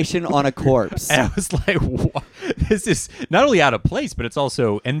 Defecation on a corpse. And I was like, what? This is not only out of place, but it's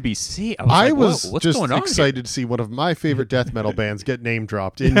also NBC. I was like, what's just going on excited here? to see one of my favorite death metal bands get name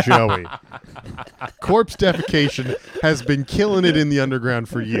dropped in Joey. Corpse Defecation has been killing it in the underground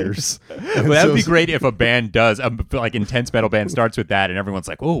for years. Well, that would be great if a band does, like intense metal band starts with that, and everyone's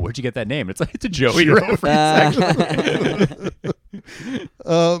like, "Oh, where'd you get that name?" It's like it's a Joey reference.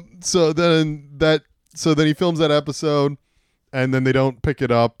 So then he films that episode, and then they don't pick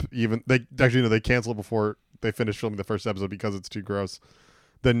it up. They cancel it before they finish filming the first episode because it's too gross.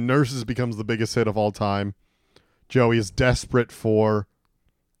 Then Nurses becomes the biggest hit of all time. Joey is desperate for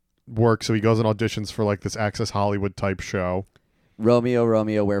work, so he goes and auditions for like this Access Hollywood type show. Romeo,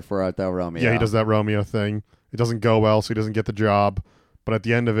 Romeo, wherefore art thou, Romeo? Yeah, he does that Romeo thing. It doesn't go well, so he doesn't get the job. But at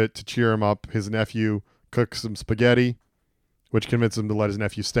the end of it, to cheer him up, his nephew cooks some spaghetti, which convinces him to let his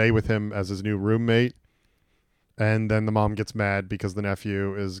nephew stay with him as his new roommate. And then the mom gets mad because the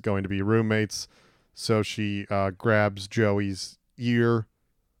nephew is going to be roommates. So she grabs Joey's ear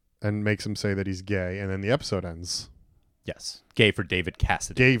and makes him say that he's gay. And then the episode ends. Yes. Gay for David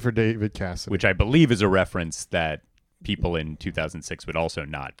Cassidy. Gay for David Cassidy. Which I believe is a reference that people in 2006 would also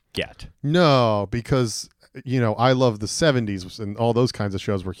not get. No, because, I Love the 70s and all those kinds of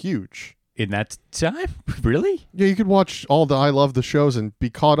shows were huge. In that time? Really? Yeah, you could watch all the I Love the shows and be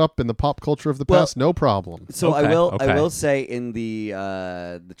caught up in the pop culture of the past, no problem. So Okay, I will say in the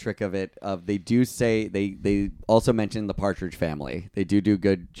trick of it, they do say they also mention the Partridge Family. They do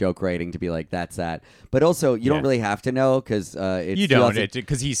good joke writing to be like that's that, but also you don't really have to know because you don't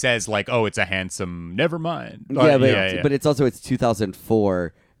because he says like, oh, it's a handsome. Never mind. Yeah, but it's also it's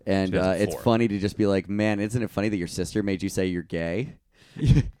 2004, and 2004. it's funny to just be like, man, isn't it funny that your sister made you say you're gay?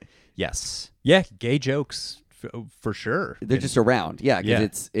 Yes. Yeah, gay jokes for sure. They're just around. Yeah,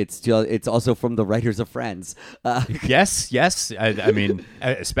 because it's also from the writers of Friends. Yes. I mean,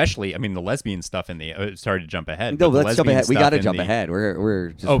 especially the lesbian stuff in the sorry to jump ahead. No, let's jump ahead. We got to jump ahead. We're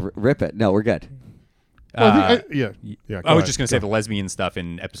just rip it. No, we're good. I was just going to say the lesbian stuff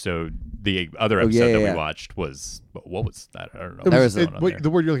in the other episode that we watched was, what was that? I don't know. The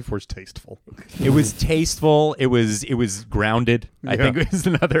word you're looking for is tasteful. It was tasteful. It was grounded. I think it was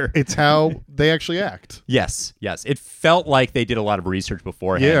another. It's how they actually act. Yes. It felt like they did a lot of research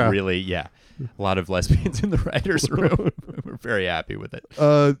beforehand. Yeah. Really, yeah. A lot of lesbians in the writer's room. We're very happy with it.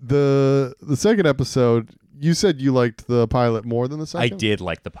 The second episode, you said you liked the pilot more than the second? I did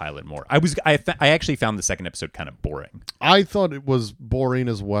like the pilot more. I actually found the second episode kind of boring. I thought it was boring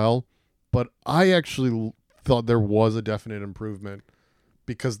as well, but I actually thought there was a definite improvement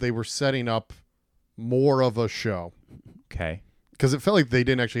because they were setting up more of a show. Okay. Because it felt like they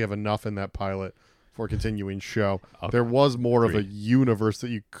didn't actually have enough in that pilot for a continuing show. Okay. There was more of a universe that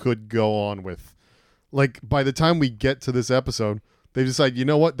you could go on with. Like, by the time we get to this episode, they decide, you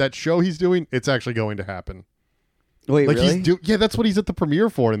know what? That show he's doing, it's actually going to happen. Wait, like really? That's what he's at the premiere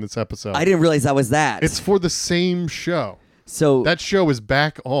for in this episode. I didn't realize that was that. It's for the same show. So that show is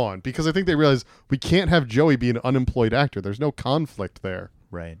back on because I think they realize we can't have Joey be an unemployed actor. There's no conflict there.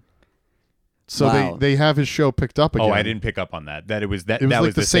 Right. So they have his show picked up again. Oh, I didn't pick up on that. That it was like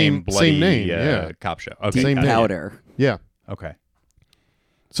was the same bloody name, cop show. Okay. Deep Powder. Yeah. Okay.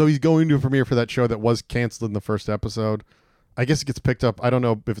 So he's going to a premiere for that show that was canceled in the first episode. I guess it gets picked up. I don't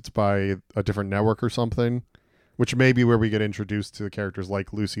know if it's by a different network or something, which may be where we get introduced to the characters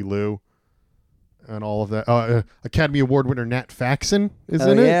like Lucy Liu and all of that. Academy Award winner Nat Faxon is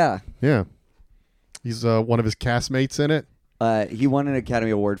in it. Yeah. He's one of his castmates in it. He won an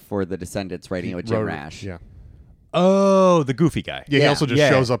Academy Award for The Descendants, writing it with Jim Rash. Yeah. Oh, the goofy guy. Yeah, he also just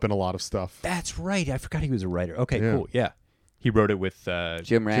shows up in a lot of stuff. That's right. I forgot he was a writer. Okay, cool. Yeah. He wrote it with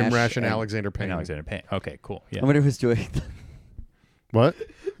Jim Rash and Alexander Payne. Okay, cool. Yeah. I wonder who's doing What?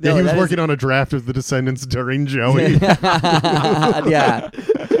 No, yeah, he was that working on a draft of The Descendants during Joey. Yeah.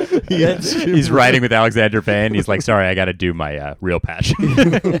 He's writing with Alexander Payne. He's like, sorry, I got to do my real passion.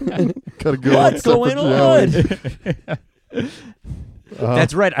 Gotta go What's going on?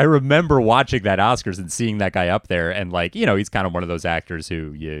 That's right. I remember watching that Oscars and seeing that guy up there, and like, you know, he's kind of one of those actors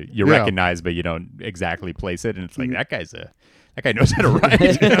who you recognize, but you don't exactly place it. And it's like that guy knows how to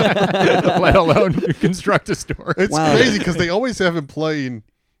write, let alone construct a story. It's crazy because they always have him playing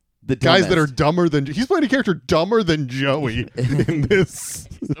The guys that are dumbest. dumber than. He's playing a character dumber than Joey in this.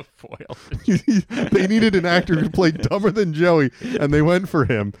 He's a foil. They needed an actor who played dumber than Joey, and they went for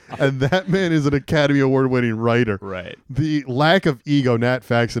him. And that man is an Academy Award-winning writer. Right. The lack of ego Nat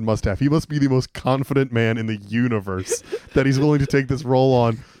Faxon must have. He must be the most confident man in the universe that he's willing to take this role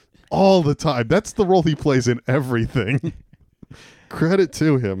on all the time. That's the role he plays in everything. Credit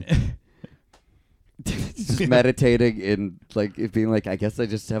to him. Just meditating and like it being like, I guess I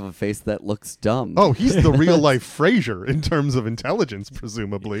just have a face that looks dumb. Oh, he's the real life Frasier in terms of intelligence,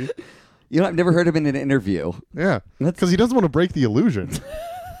 presumably. You know, I've never heard him in an interview. Yeah, because he doesn't want to break the illusion.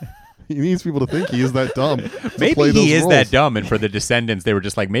 He needs people to think he is that dumb. Maybe he is that dumb, and for the Descendants, they were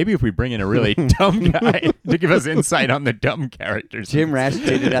just like, maybe if we bring in a really dumb guy to give us insight on the dumb characters. Jim Rash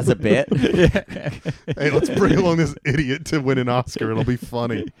did it as a bit. Hey, let's bring along this idiot to win an Oscar. It'll be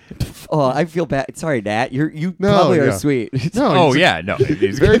funny. Oh, I feel bad. Sorry, Nat. You No, probably are yeah. sweet. No, Oh, he's yeah, no. a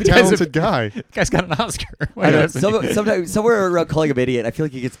very talented guy. Guy's got an Oscar. Why I know. doesn't he? Sometimes somewhere around calling him idiot, I feel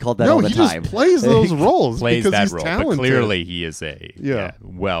like he gets called that all No, the he time. just plays those roles Plays because that he's role, talented. but clearly he is a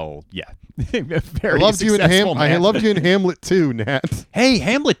very I loved you in successful I man. loved you in Hamlet too, Nat. Hey,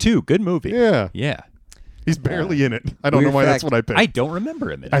 Hamlet 2, good movie. Yeah. He's barely in it. I don't know Weird why fact, that's what I picked. I don't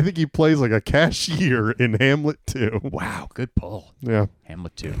remember him in it. I think he plays like a cashier in Hamlet too. Wow, good pull. Yeah.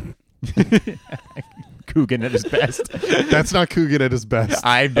 Hamlet 2. Coogan at his best. That's not Coogan at his best.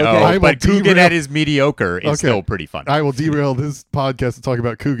 I know, I will but Coogan derail- at his mediocre is still pretty fun. I will derail this podcast to talk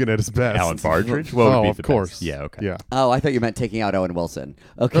about Coogan at his best. Alan Partridge? What would Oh, be of the course. best? Yeah, okay. Yeah. Oh, I thought you meant taking out Owen Wilson.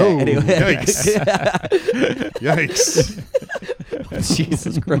 Okay. Oh, Anyway. yikes. Yikes.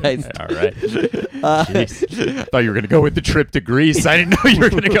 Jesus Christ. All right. Jeez. Thought you were going to go with the trip to Greece. I didn't know you were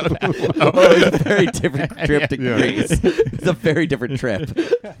going to go that way. Oh, it's a very different trip to Yeah. Greece. It's a very different trip.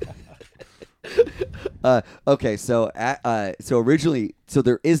 Okay, so originally,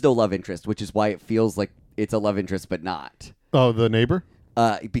 there is no love interest, which is why it feels like it's a love interest, but not. Oh, the neighbor?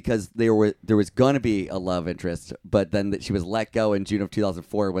 Because there was gonna be a love interest, but then she was let go in June of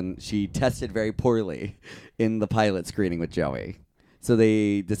 2004 when she tested very poorly in the pilot screening with Joey. So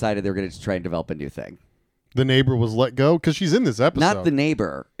they decided they were gonna just try and develop a new thing. The neighbor was let go? Because she's in this episode. Not the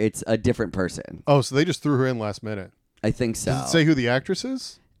neighbor; it's a different person. Oh, so they just threw her in last minute. I think so. Does it say who the actress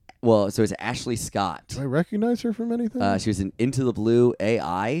is? Well, so it's Ashley Scott. Do I recognize her from anything? She was in Into the Blue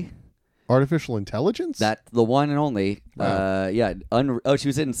AI. Artificial intelligence? That's the one and only. Wow. Yeah. She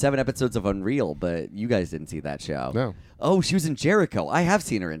was in 7 episodes of Unreal, but you guys didn't see that show. No. Oh, she was in Jericho. I have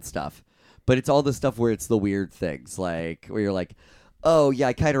seen her in stuff, but it's all the stuff where it's the weird things, like where you're like, oh yeah,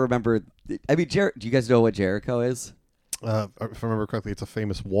 I kind of remember. I mean, do you guys know what Jericho is? If I remember correctly, it's a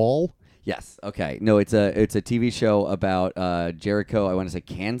famous wall. Yes. Okay. No, it's a TV show about Jericho. I want to say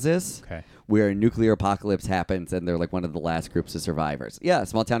Kansas. Okay. Where a nuclear apocalypse happens and they're like one of the last groups of survivors. Yeah, a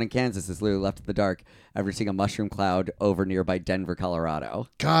small town in Kansas is literally left in the dark after seeing a mushroom cloud over nearby Denver, Colorado.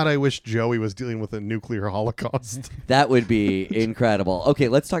 God, I wish Joey was dealing with a nuclear holocaust. That would be incredible. Okay,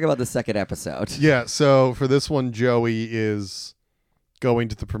 let's talk about the second episode. Yeah, so for this one, Joey is going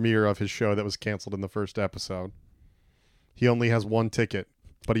to the premiere of his show that was canceled in the first episode. He only has one ticket,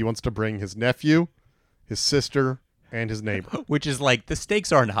 but he wants to bring his nephew, his sister, and his neighbor. Which is like, the stakes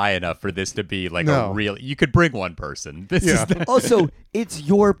aren't high enough for this to be like No. a real... You could bring one person. This Yeah. is the, Also, it's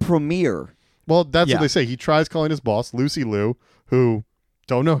your premiere. Well, that's Yeah. what they say. He tries calling his boss, Lucy Liu, who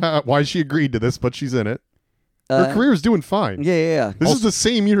don't know why she agreed to this, but she's in it. Her career's doing fine. Yeah. This is the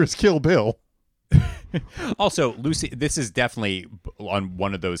same year as Kill Bill. Also, Lucy, this is definitely on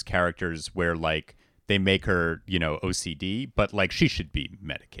one of those characters where like they make her, OCD, but like she should be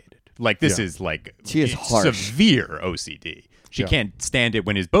medicated. Like this Yeah. is like She is harsh. severe OCD. She Yeah. can't stand it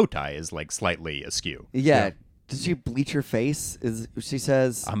when his bow tie is like slightly askew. Yeah. Does she bleach her face? She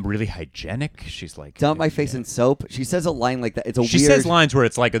says, I'm really hygienic. She's like, dump my face in soap. She says a line like that. It's a she weird. says lines where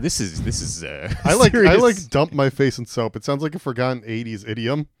it's like, this is. I like serious. dump my face in soap. It sounds like a forgotten 80s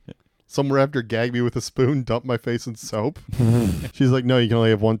idiom. Somewhere after gag me with a spoon, dump my face in soap. She's like, no, you can only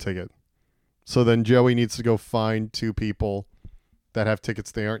have one ticket. So then Joey needs to go find 2 people that have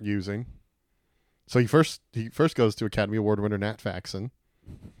tickets they aren't using. So he first goes to Academy Award winner Nat Faxon,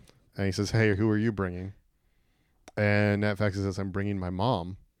 and he says, hey, who are you bringing? And Nat Faxon says, I'm bringing my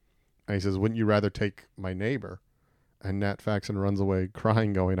mom. And he says, wouldn't you rather take my neighbor? And Nat Faxon runs away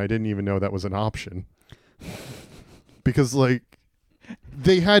crying, going, I didn't even know that was an option. Because, like,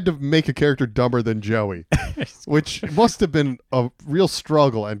 they had to make a character dumber than Joey, which must have been a real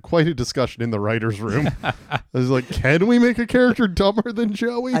struggle and quite a discussion in the writer's room. I was like, can we make a character dumber than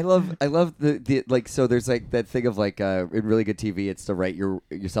Joey? I love the like. So there's like that thing of like in really good TV, it's to write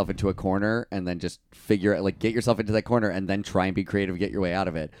yourself into a corner and then just figure out, like, get yourself into that corner and then try and be creative, get your way out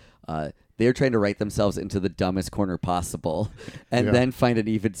of it. They're trying to write themselves into the dumbest corner possible, and then find an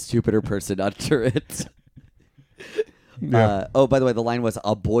even stupider person under it. Yeah. Oh, by the way, the line was,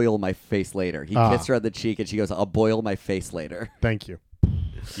 I'll boil my face later. He kissed her on the cheek, and she goes, I'll boil my face later. Thank you.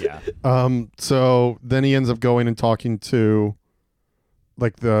 Yeah. So then he ends up going and talking to,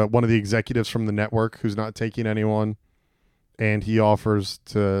 like, one of the executives from the network who's not taking anyone, and he offers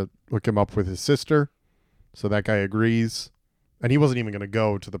to hook him up with his sister. So that guy agrees, and he wasn't even going to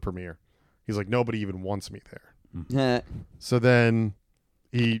go to the premiere. He's like, nobody even wants me there. So then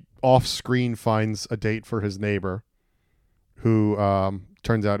he off-screen finds a date for his neighbor, who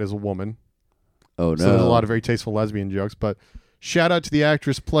turns out is a woman. Oh, no. So there's a lot of very tasteful lesbian jokes, but shout out to the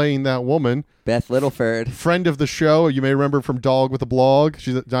actress playing that woman. Beth Littleford. Friend of the show. You may remember from Dog with a Blog.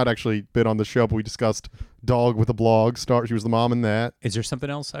 She's not actually been on the show, but we discussed Dog with a Blog. She was the mom in that. Is there something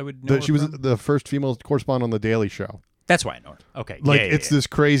else I would know? She was from? the first female correspondent on The Daily Show. That's why I know her. Okay. Like, yeah, it's this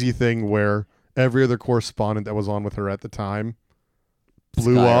crazy thing where every other correspondent that was on with her at the time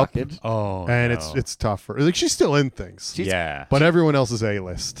blew up. Oh, And no. it's tougher. Like, she's still in things. Yeah. But everyone else is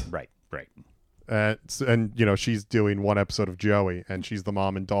A-list. Right. And you know, she's doing one episode of Joey, and she's the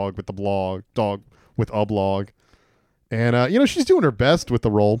mom in Dog with a Blog. And you know, she's doing her best with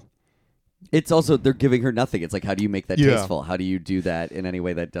the role. It's also, they're giving her nothing. It's like, how do you make that Yeah. tasteful? How do you do that in any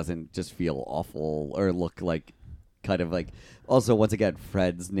way that doesn't just feel awful or look like kind of like... Also, once again,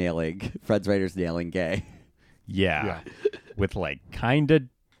 Fred's writers nailing gay. Yeah. With like kind of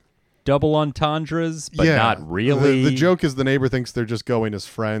double entendres, but not really. The joke is the neighbor thinks they're just going as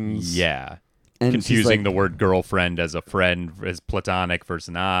friends. Yeah. And Confusing she's the word girlfriend as a friend, as platonic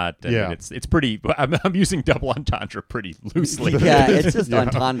versus not. And Yeah. it's pretty. I'm using double entendre pretty loosely. Yeah, it's just Yeah.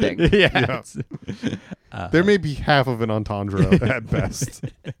 entending. Yeah. There may be half of an entendre at best.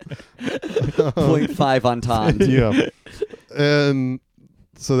 0.5 entendre. Yeah. And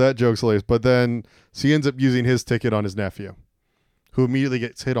so that joke's hilarious. But then, so he ends up using his ticket on his nephew, who immediately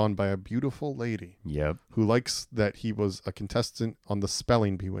gets hit on by a beautiful lady Yep. who likes that he was a contestant on the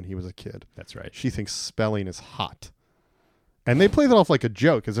spelling bee when he was a kid. That's right. She thinks spelling is hot. And they play that off like a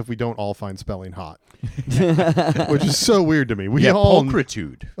joke, as if we don't all find spelling hot. Which is so weird to me. We all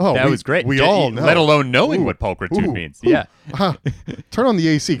pulchritude. Oh, that we- was great. we all know. Let alone knowing Ooh. what pulchritude Ooh. means. Yeah. turn on the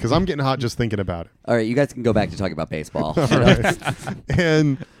AC, because I'm getting hot just thinking about it. All right, you guys can go back to talking about baseball. All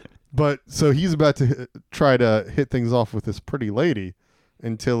right. But so he's about to try to hit things off with this pretty lady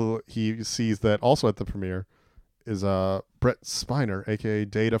until he sees that also at the premiere is Brett Spiner, a.k.a.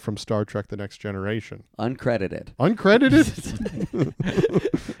 Data from Star Trek The Next Generation. Uncredited. Uncredited?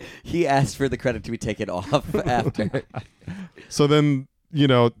 He asked for the credit to be taken off after. So then, you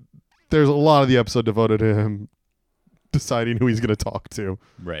know, there's a lot of the episode devoted to him deciding who he's going to talk to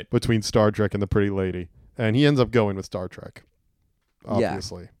Right. between Star Trek and the pretty lady. And he ends up going with Star Trek,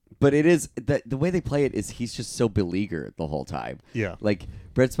 obviously. But it is the way they play it is he's just so beleaguered the whole time. Yeah. Like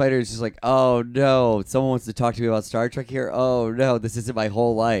Brett Spider is just like, oh no, someone wants to talk to me about Star Trek here. Oh no, this isn't my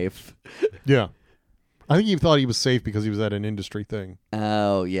whole life. Yeah. I think he thought he was safe because he was at an industry thing.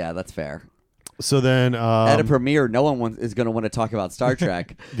 Oh yeah, that's fair. So then At a premiere, no one is going to want to talk about Star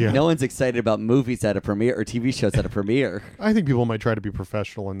Trek. Yeah. No one's excited about movies at a premiere or TV shows at a premiere. I think people might try to be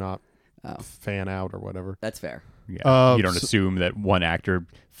professional and not Oh. fan out or whatever. That's fair. Yeah. You don't assume that one actor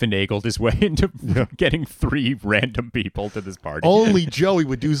finagled his way into getting 3 random people to this party. Only Joey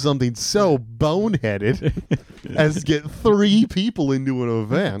would do something so boneheaded as get 3 people into an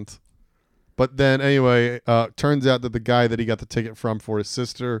event. But then anyway, turns out that the guy that he got the ticket from for his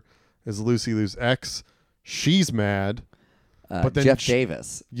sister is Lucy Liu's ex. She's mad. But then Jeff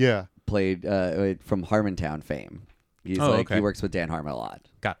Davis Yeah. played from Harmontown fame. He's he works with Dan Harmon a lot.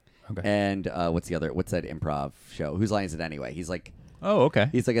 Got Okay. And what's that improv show? Whose Line Is It Anyway? He's like Okay.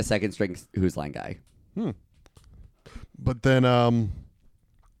 he's like a second string Whose Line guy. But then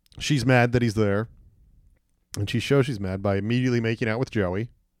she's mad that he's there. And she shows she's mad by immediately making out with Joey.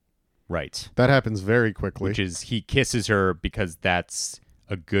 Right. That happens very quickly. Which is he kisses her because that's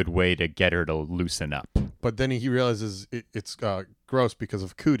a good way to get her to loosen up. But then he realizes it's gross because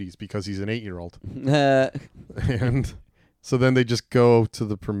of cooties, because he's an 8-year-old. And so then they just go to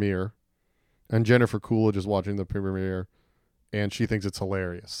the premiere. And Jennifer Coolidge is watching the premiere. And she thinks it's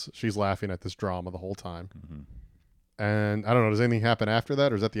hilarious. She's laughing at this drama the whole time. Mm-hmm. And I don't know, does anything happen after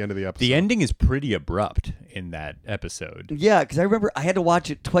that, or is that the end of the episode? The ending is pretty abrupt in that episode. Yeah, because I remember I had to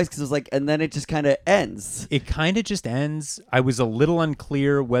watch it twice because it was like, and then it just kind of ends. It kind of just ends. I was a little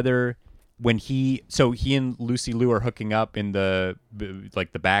unclear whether when he and Lucy Liu are hooking up in the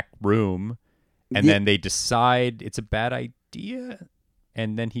back room, and then they decide it's a bad idea,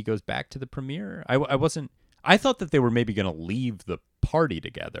 and then he goes back to the premiere. I thought that they were maybe going to leave the party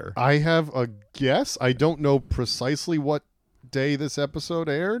together. I have a guess. I don't know precisely what day this episode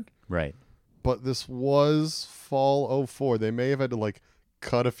aired. Right. But this was fall 04. They may have had to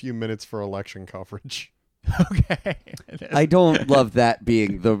cut a few minutes for election coverage. Okay. I don't love that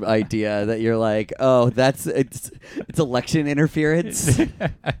being the idea that you're like, oh, it's election interference.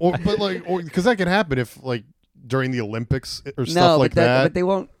 Because that could happen if during the Olympics or stuff like that. But they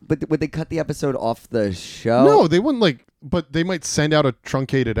won't. But would they cut the episode off the show? No, they wouldn't. But they might send out a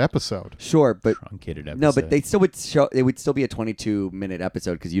truncated episode. Sure, but truncated episode. No, but they still would show. It would still be a 22-minute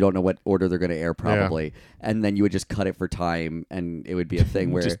episode because you don't know what order they're going to air probably, and then you would just cut it for time, and it would be a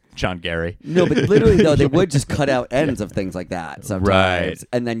thing where just John Gary. No, but literally though, they would just cut out ends of things like that sometimes, right?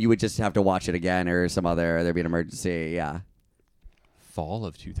 And then you would just have to watch it again or there'd be an emergency. Yeah. Fall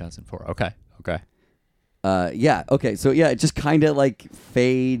of 2004. Okay. Yeah. Okay. So yeah, it just kind of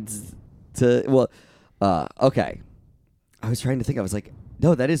fades to okay. I was trying to think. I was like,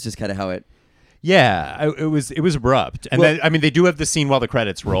 no, that is just kind of how it. Yeah, it was abrupt, and then they do have the scene while the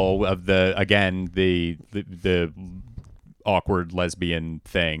credits roll of the awkward lesbian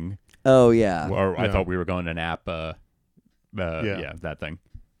thing. Oh yeah. Or I thought we were going to nap. Yeah, that thing.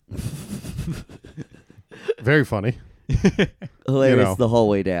 Very funny. Hilarious the whole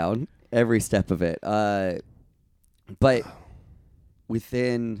way down, every step of it. But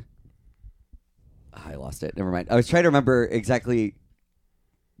within. I lost it. Never mind. I was trying to remember exactly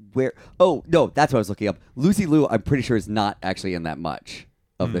where. Oh, no, that's what I was looking up. Lucy Liu, I'm pretty sure, is not actually in that much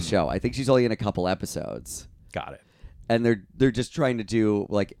of the show. I think she's only in a couple episodes. Got it. And they're just trying to do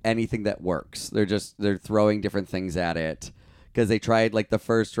anything that works. They're throwing different things at it because they tried the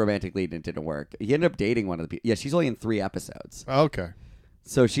first romantic lead and it didn't work. He ended up dating one of the people. Yeah, she's only in 3 episodes. Okay.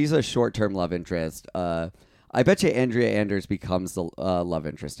 So she's a short-term love interest. I bet you Andrea Anders becomes the love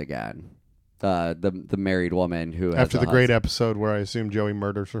interest again. The married woman who after the great episode where I assume Joey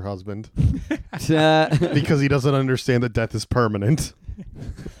murders her husband because he doesn't understand that death is permanent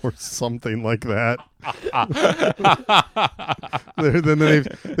or something like that. Then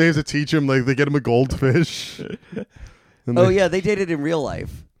they have to teach him they get him a goldfish. Yeah, they dated in real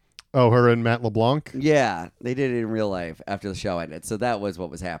life. Oh, her and Matt LeBlanc? Yeah, they did it in real life after the show ended. So that was what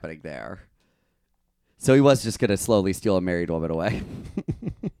was happening there. So he was just going to slowly steal a married woman away.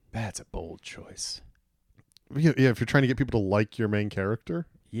 That's a bold choice. Yeah, if you're trying to get people to like your main character.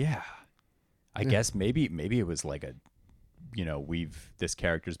 Yeah. I guess maybe it was this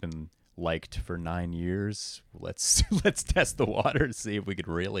character's been liked for 9 years. Let's test the water to see if we could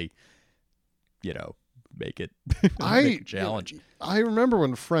really, make it a challenge. I remember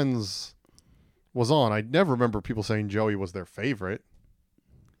when Friends was on, I never remember people saying Joey was their favorite.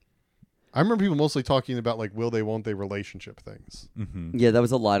 I remember people mostly talking about will they, won't they relationship things. Mm-hmm. Yeah, that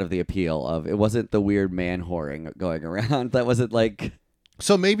was a lot of the appeal of it. Wasn't the weird man whoring going around. That wasn't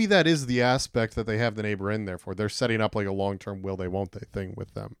So maybe that is the aspect that they have the neighbor in there for. They're setting up a long-term will they, won't they thing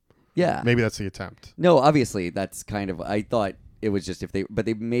with them. Yeah. Maybe that's the attempt. No, obviously that's kind of. I thought it was just but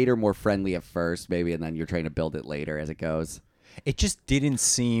they made her more friendly at first, maybe, and then you're trying to build it later as it goes. It just didn't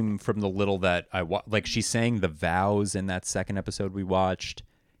seem from the little that I she sang the vows in that second episode we watched.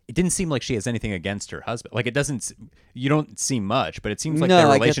 It didn't seem like she has anything against her husband. It doesn't. You don't see much, but it seems like their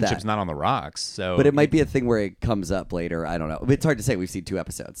relationship's not on the rocks. So, but it might be a thing where it comes up later. I don't know. It's hard to say. We've seen 2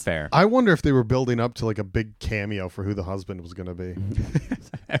 episodes. Fair. I wonder if they were building up to a big cameo for who the husband was going to be.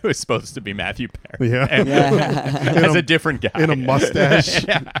 It was supposed to be Matthew Perry. Yeah, as a different guy in a mustache.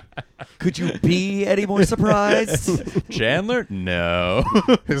 Could you be any more surprised? Chandler? No.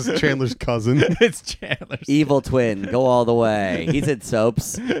 His Chandler's cousin. It's Chandler's evil twin. Go all the way. He's in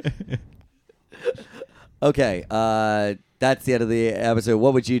Soaps. Okay. that's the end of the episode.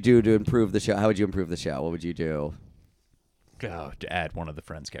 What would you do to improve the show? How would you improve the show? What would you do? Oh, to add one of the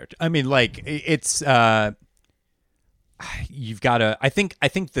Friends characters. I mean, like it's you've got to. I think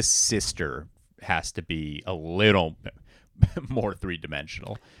the sister has to be a little more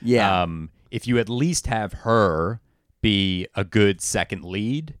three-dimensional. Yeah. If you at least have her be a good second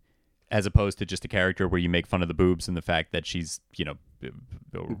lead, as opposed to just a character where you make fun of the boobs and the fact that she's,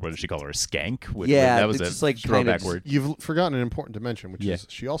 what does she call her, a skank? Yeah, that was it's a just like throwback kinda word. You've forgotten an important dimension, which Yeah. is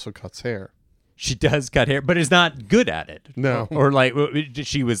she also cuts hair. She does cut hair, but is not good at it. No. Or like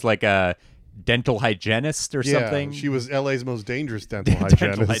she was like a dental hygienist or something. She was LA's most dangerous dental hygienist.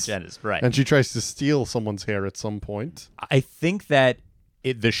 Dental hygienist, right. And she tries to steal someone's hair at some point. I think that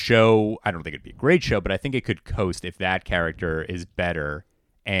the show, I don't think it'd be a great show, but I think it could coast if that character is better.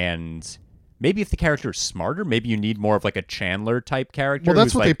 And maybe if the character is smarter, maybe you need more of like a Chandler type character. Well,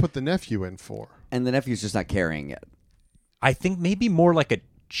 that's who's what they like, put the nephew in for. And the nephew's just not carrying it. I think maybe more like a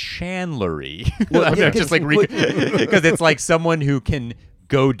Chandlery. Well, I'm yeah, just like because it's like someone who can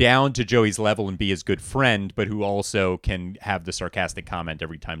go down to Joey's level and be his good friend, but who also can have the sarcastic comment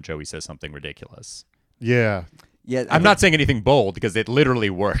every time Joey says something ridiculous. Yeah. Yeah, I'm not saying anything bold because it literally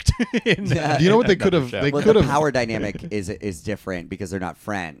worked. Yeah. Do you know what they could have? show. They Well, could the have. power dynamic is different because they're not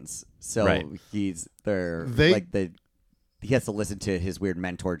friends. So Right. he has to listen to his weird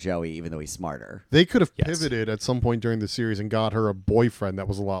mentor Joey, even though he's smarter. They could have Yes. pivoted at some point during the series and got her a boyfriend that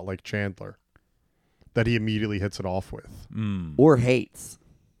was a lot like Chandler, that he immediately hits it off with. Or hates.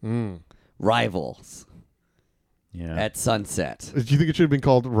 Mm. Rivals Yeah. at sunset. Do you think it should have been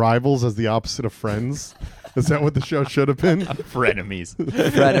called Rivals as the opposite of Friends? Is that what the show should have been? Frenemies.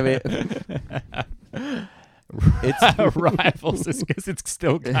 It's Rivals is because it's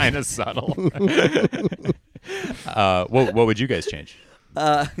still kind of subtle. What would you guys change?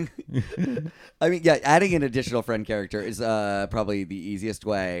 I mean, yeah, adding an additional friend character is probably the easiest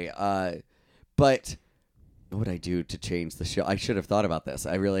way. But what would I do to change the show? I should have thought about this.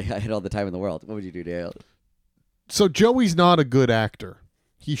 I had all the time in the world. What would you do, Dale? So Joey's not a good actor.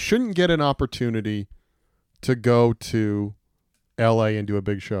 He shouldn't get an opportunity to go to L.A. and do a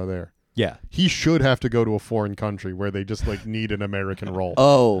big show there. Yeah. He should have to go to a foreign country where they just like need an American role.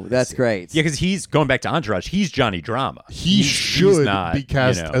 Oh, that's great. Yeah, because he's going back to Entourage. He's Johnny Drama. He should he's not, be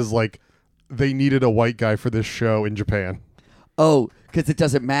cast you know. as like they needed a white guy for this show in Japan. Oh, because it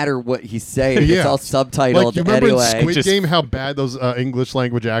doesn't matter what he's saying. Yeah. It's all subtitled Like you remember anyway. in Squid Just- Game how bad those English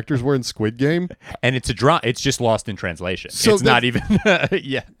language actors were in Squid Game? And it's it's just lost in translation. So it's not even.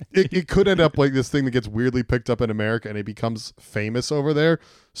 Yeah. It could end up like this thing that gets weirdly picked up in America and it becomes famous over there.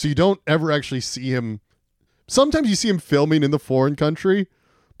 So you don't ever actually see him. Sometimes you see him filming in the foreign country,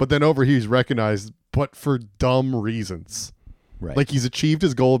 but then over here he's recognized, but for dumb reasons. Right. Like he's achieved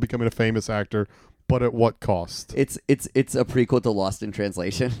his goal of becoming a famous actor, but at what cost? It's a prequel to Lost in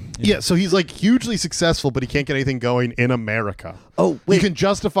Translation. Yeah, so he's like hugely successful, but he can't get anything going in America. Oh, wait. You can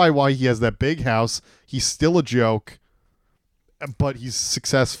justify why he has that big house. He's still a joke, but he's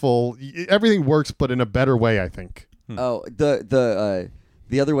successful. Everything works, but in a better way, I think. Oh,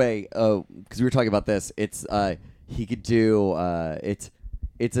 the other way, because we were talking about this, it's he could do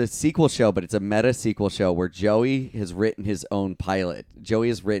it's a sequel show, but it's a meta sequel show where Joey has written his own pilot. Joey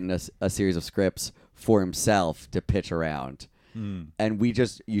has written a series of scripts for himself to pitch around. And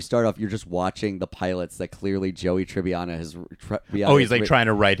you start off, you're just watching the pilots that clearly Joey Tribbiani has. He's like trying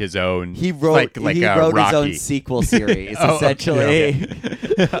to write his own. He wrote like he wrote Rocky. his own sequel series, Oh, essentially.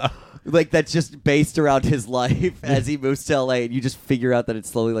 okay. Like that's just based around his life as he moves to LA, and you just figure out that it's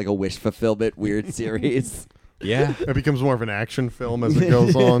slowly like a wish fulfillment weird series. Yeah. It becomes more of an action film as it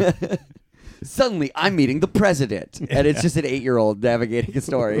goes on. Suddenly, I'm meeting the president, and it's just an 8-year-old navigating a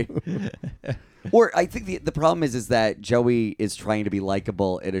story. Or I think the problem is that Joey is trying to be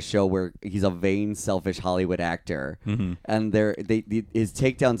likable in a show where he's a vain, selfish Hollywood actor, and his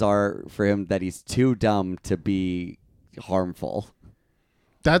takedowns are for him that he's too dumb to be harmful.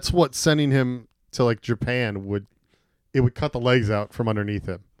 That's what sending him to like Japan would cut the legs out from underneath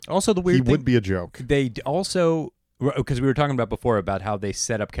him. Also, the weird He thing, would be a joke. They also, because we were talking about before about how they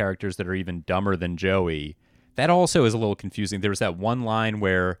set up characters that are even dumber than Joey. That also is a little confusing. There was that one line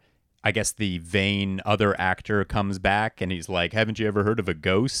where I guess the vain other actor comes back and he's like, "Haven't you ever heard of a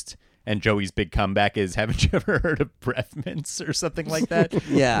ghost?" And Joey's big comeback is, "Haven't you ever heard of breath mints?" or something like that.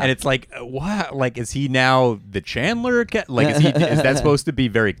 Yeah. And it's like, what? Like, is he now the Chandler? Like, is that supposed to be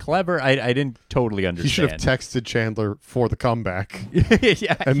very clever? I didn't totally understand. He should have texted Chandler for the comeback.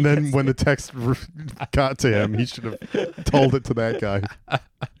 Yeah. And then when the text got to him, he should have told it to that guy.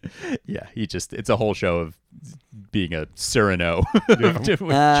 Yeah, it's a whole show of being a Cyrano Yeah. with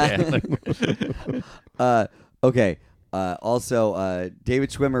Chandler. Okay. Also, David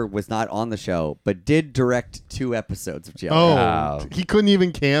Schwimmer was not on the show, but did direct 2 episodes of Jelly. Oh, Wow. he couldn't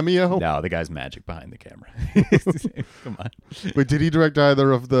even cameo? No, the guy's magic behind the camera. Come on. Wait, did he direct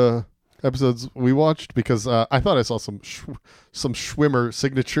either of the episodes we watched? Because I thought I saw some Schwimmer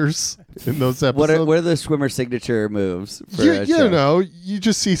signatures in those episodes. What are the Schwimmer signature moves for a You show? know, you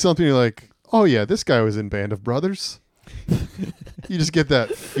just see something, you're like, oh yeah, this guy was in Band of Brothers. You just get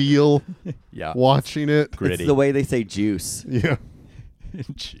that feel Yeah. watching it. Gritty. It's the way they say juice. Yeah.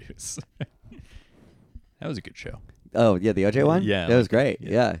 Jeez. That was a good show. Oh, yeah, the OJ one? Yeah. That was great.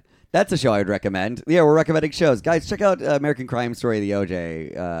 Yeah. That's a show I would recommend. Yeah, we're recommending shows. Guys, check out American Crime Story, the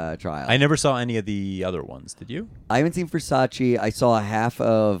OJ trial. I never saw any of the other ones. Did you? I haven't seen Versace. I saw half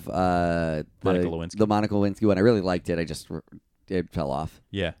of Monica Lewinsky. the Monica Lewinsky one. I really liked it. It fell off.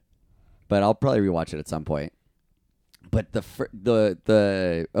 Yeah. But I'll probably rewatch it at some point. But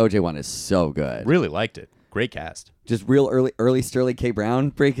the OJ one is so good. Really liked it. Great cast. Just real early Sterling K. Brown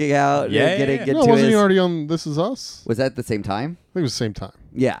breaking out. Yeah, and getting yeah. get No, to wasn't his, he already on This Is Us? Was that at the same time? I think it was the same time.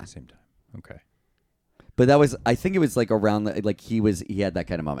 Yeah. Same time. Okay. But that was, I think it was like around he had that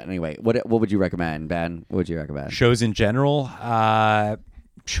kind of moment. Anyway, what would you recommend, Ben? What would you recommend? Shows in general. I'm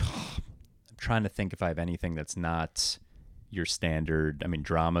trying to think if I have anything that's not your standard. I mean,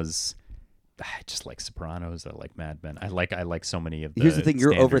 dramas. I just like Sopranos. I like Mad Men. I like so many of the. Here's the thing: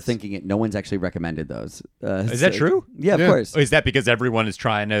 you're standards. overthinking it. No one's actually recommended those. Is that true? Yeah, of Yeah. course. Oh, is that because everyone is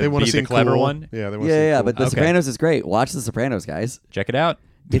trying to They want be to seem the clever cool. one? Yeah, they want to Yeah, seem but The Okay. Sopranos is great. Watch The Sopranos, guys. Check it out.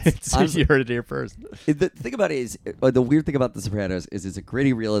 It's honestly- You heard it here first. The thing about it is, the weird thing about The Sopranos is it's a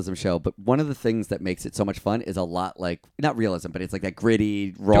gritty realism show, but one of the things that makes it so much fun is a lot like, not realism, but it's like that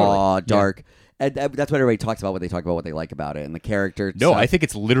gritty, raw, Totally. dark. And that's what everybody talks about when they talk about what they like about it and the character. No, stuff. I think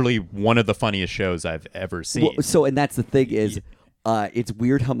it's literally one of the funniest shows I've ever seen. Well, so, and that's the thing is, it's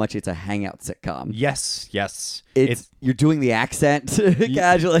weird how much it's a hangout sitcom. Yes. You're doing the accent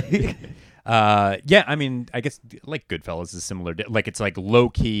casually. Yeah, I mean, I guess like Goodfellas is similar. Like it's like low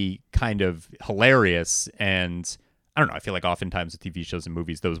key, kind of hilarious, and I don't know. I feel like oftentimes with TV shows and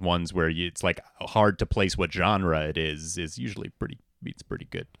movies, those ones where it's like hard to place what genre it is usually pretty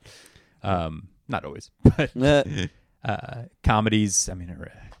good. Not always, but comedies. I mean,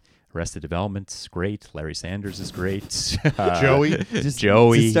 Arrested Development's great. Larry Sanders is great. Joey?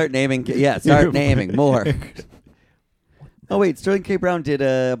 Joey. Just start naming. Yeah, start naming more. Oh wait, Sterling K. Brown did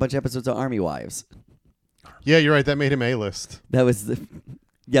a bunch of episodes of Army Wives. Yeah, you're right. That made him A-list. That was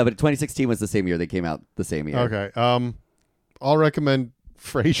yeah, but 2016 was the same year they came out. The same year. Okay. I'll recommend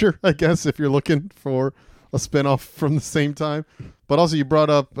Frasier, I guess, if you're looking for a spinoff from the same time. But also, you brought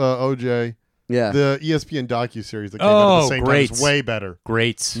up OJ. Yeah. The ESPN docuseries that came out at the same great. time is way better.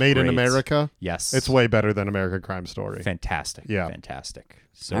 Great. Made in Great. America. Yes. It's way better than American Crime Story. fantastic. Yeah. Fantastic.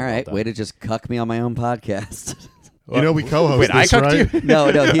 So All well right, done. way to just cuck me on my own podcast. You know, we co-host Wait, this, I cucked right? you? No,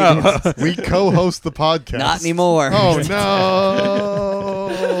 he, We co-host the podcast. not anymore. Oh,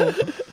 no.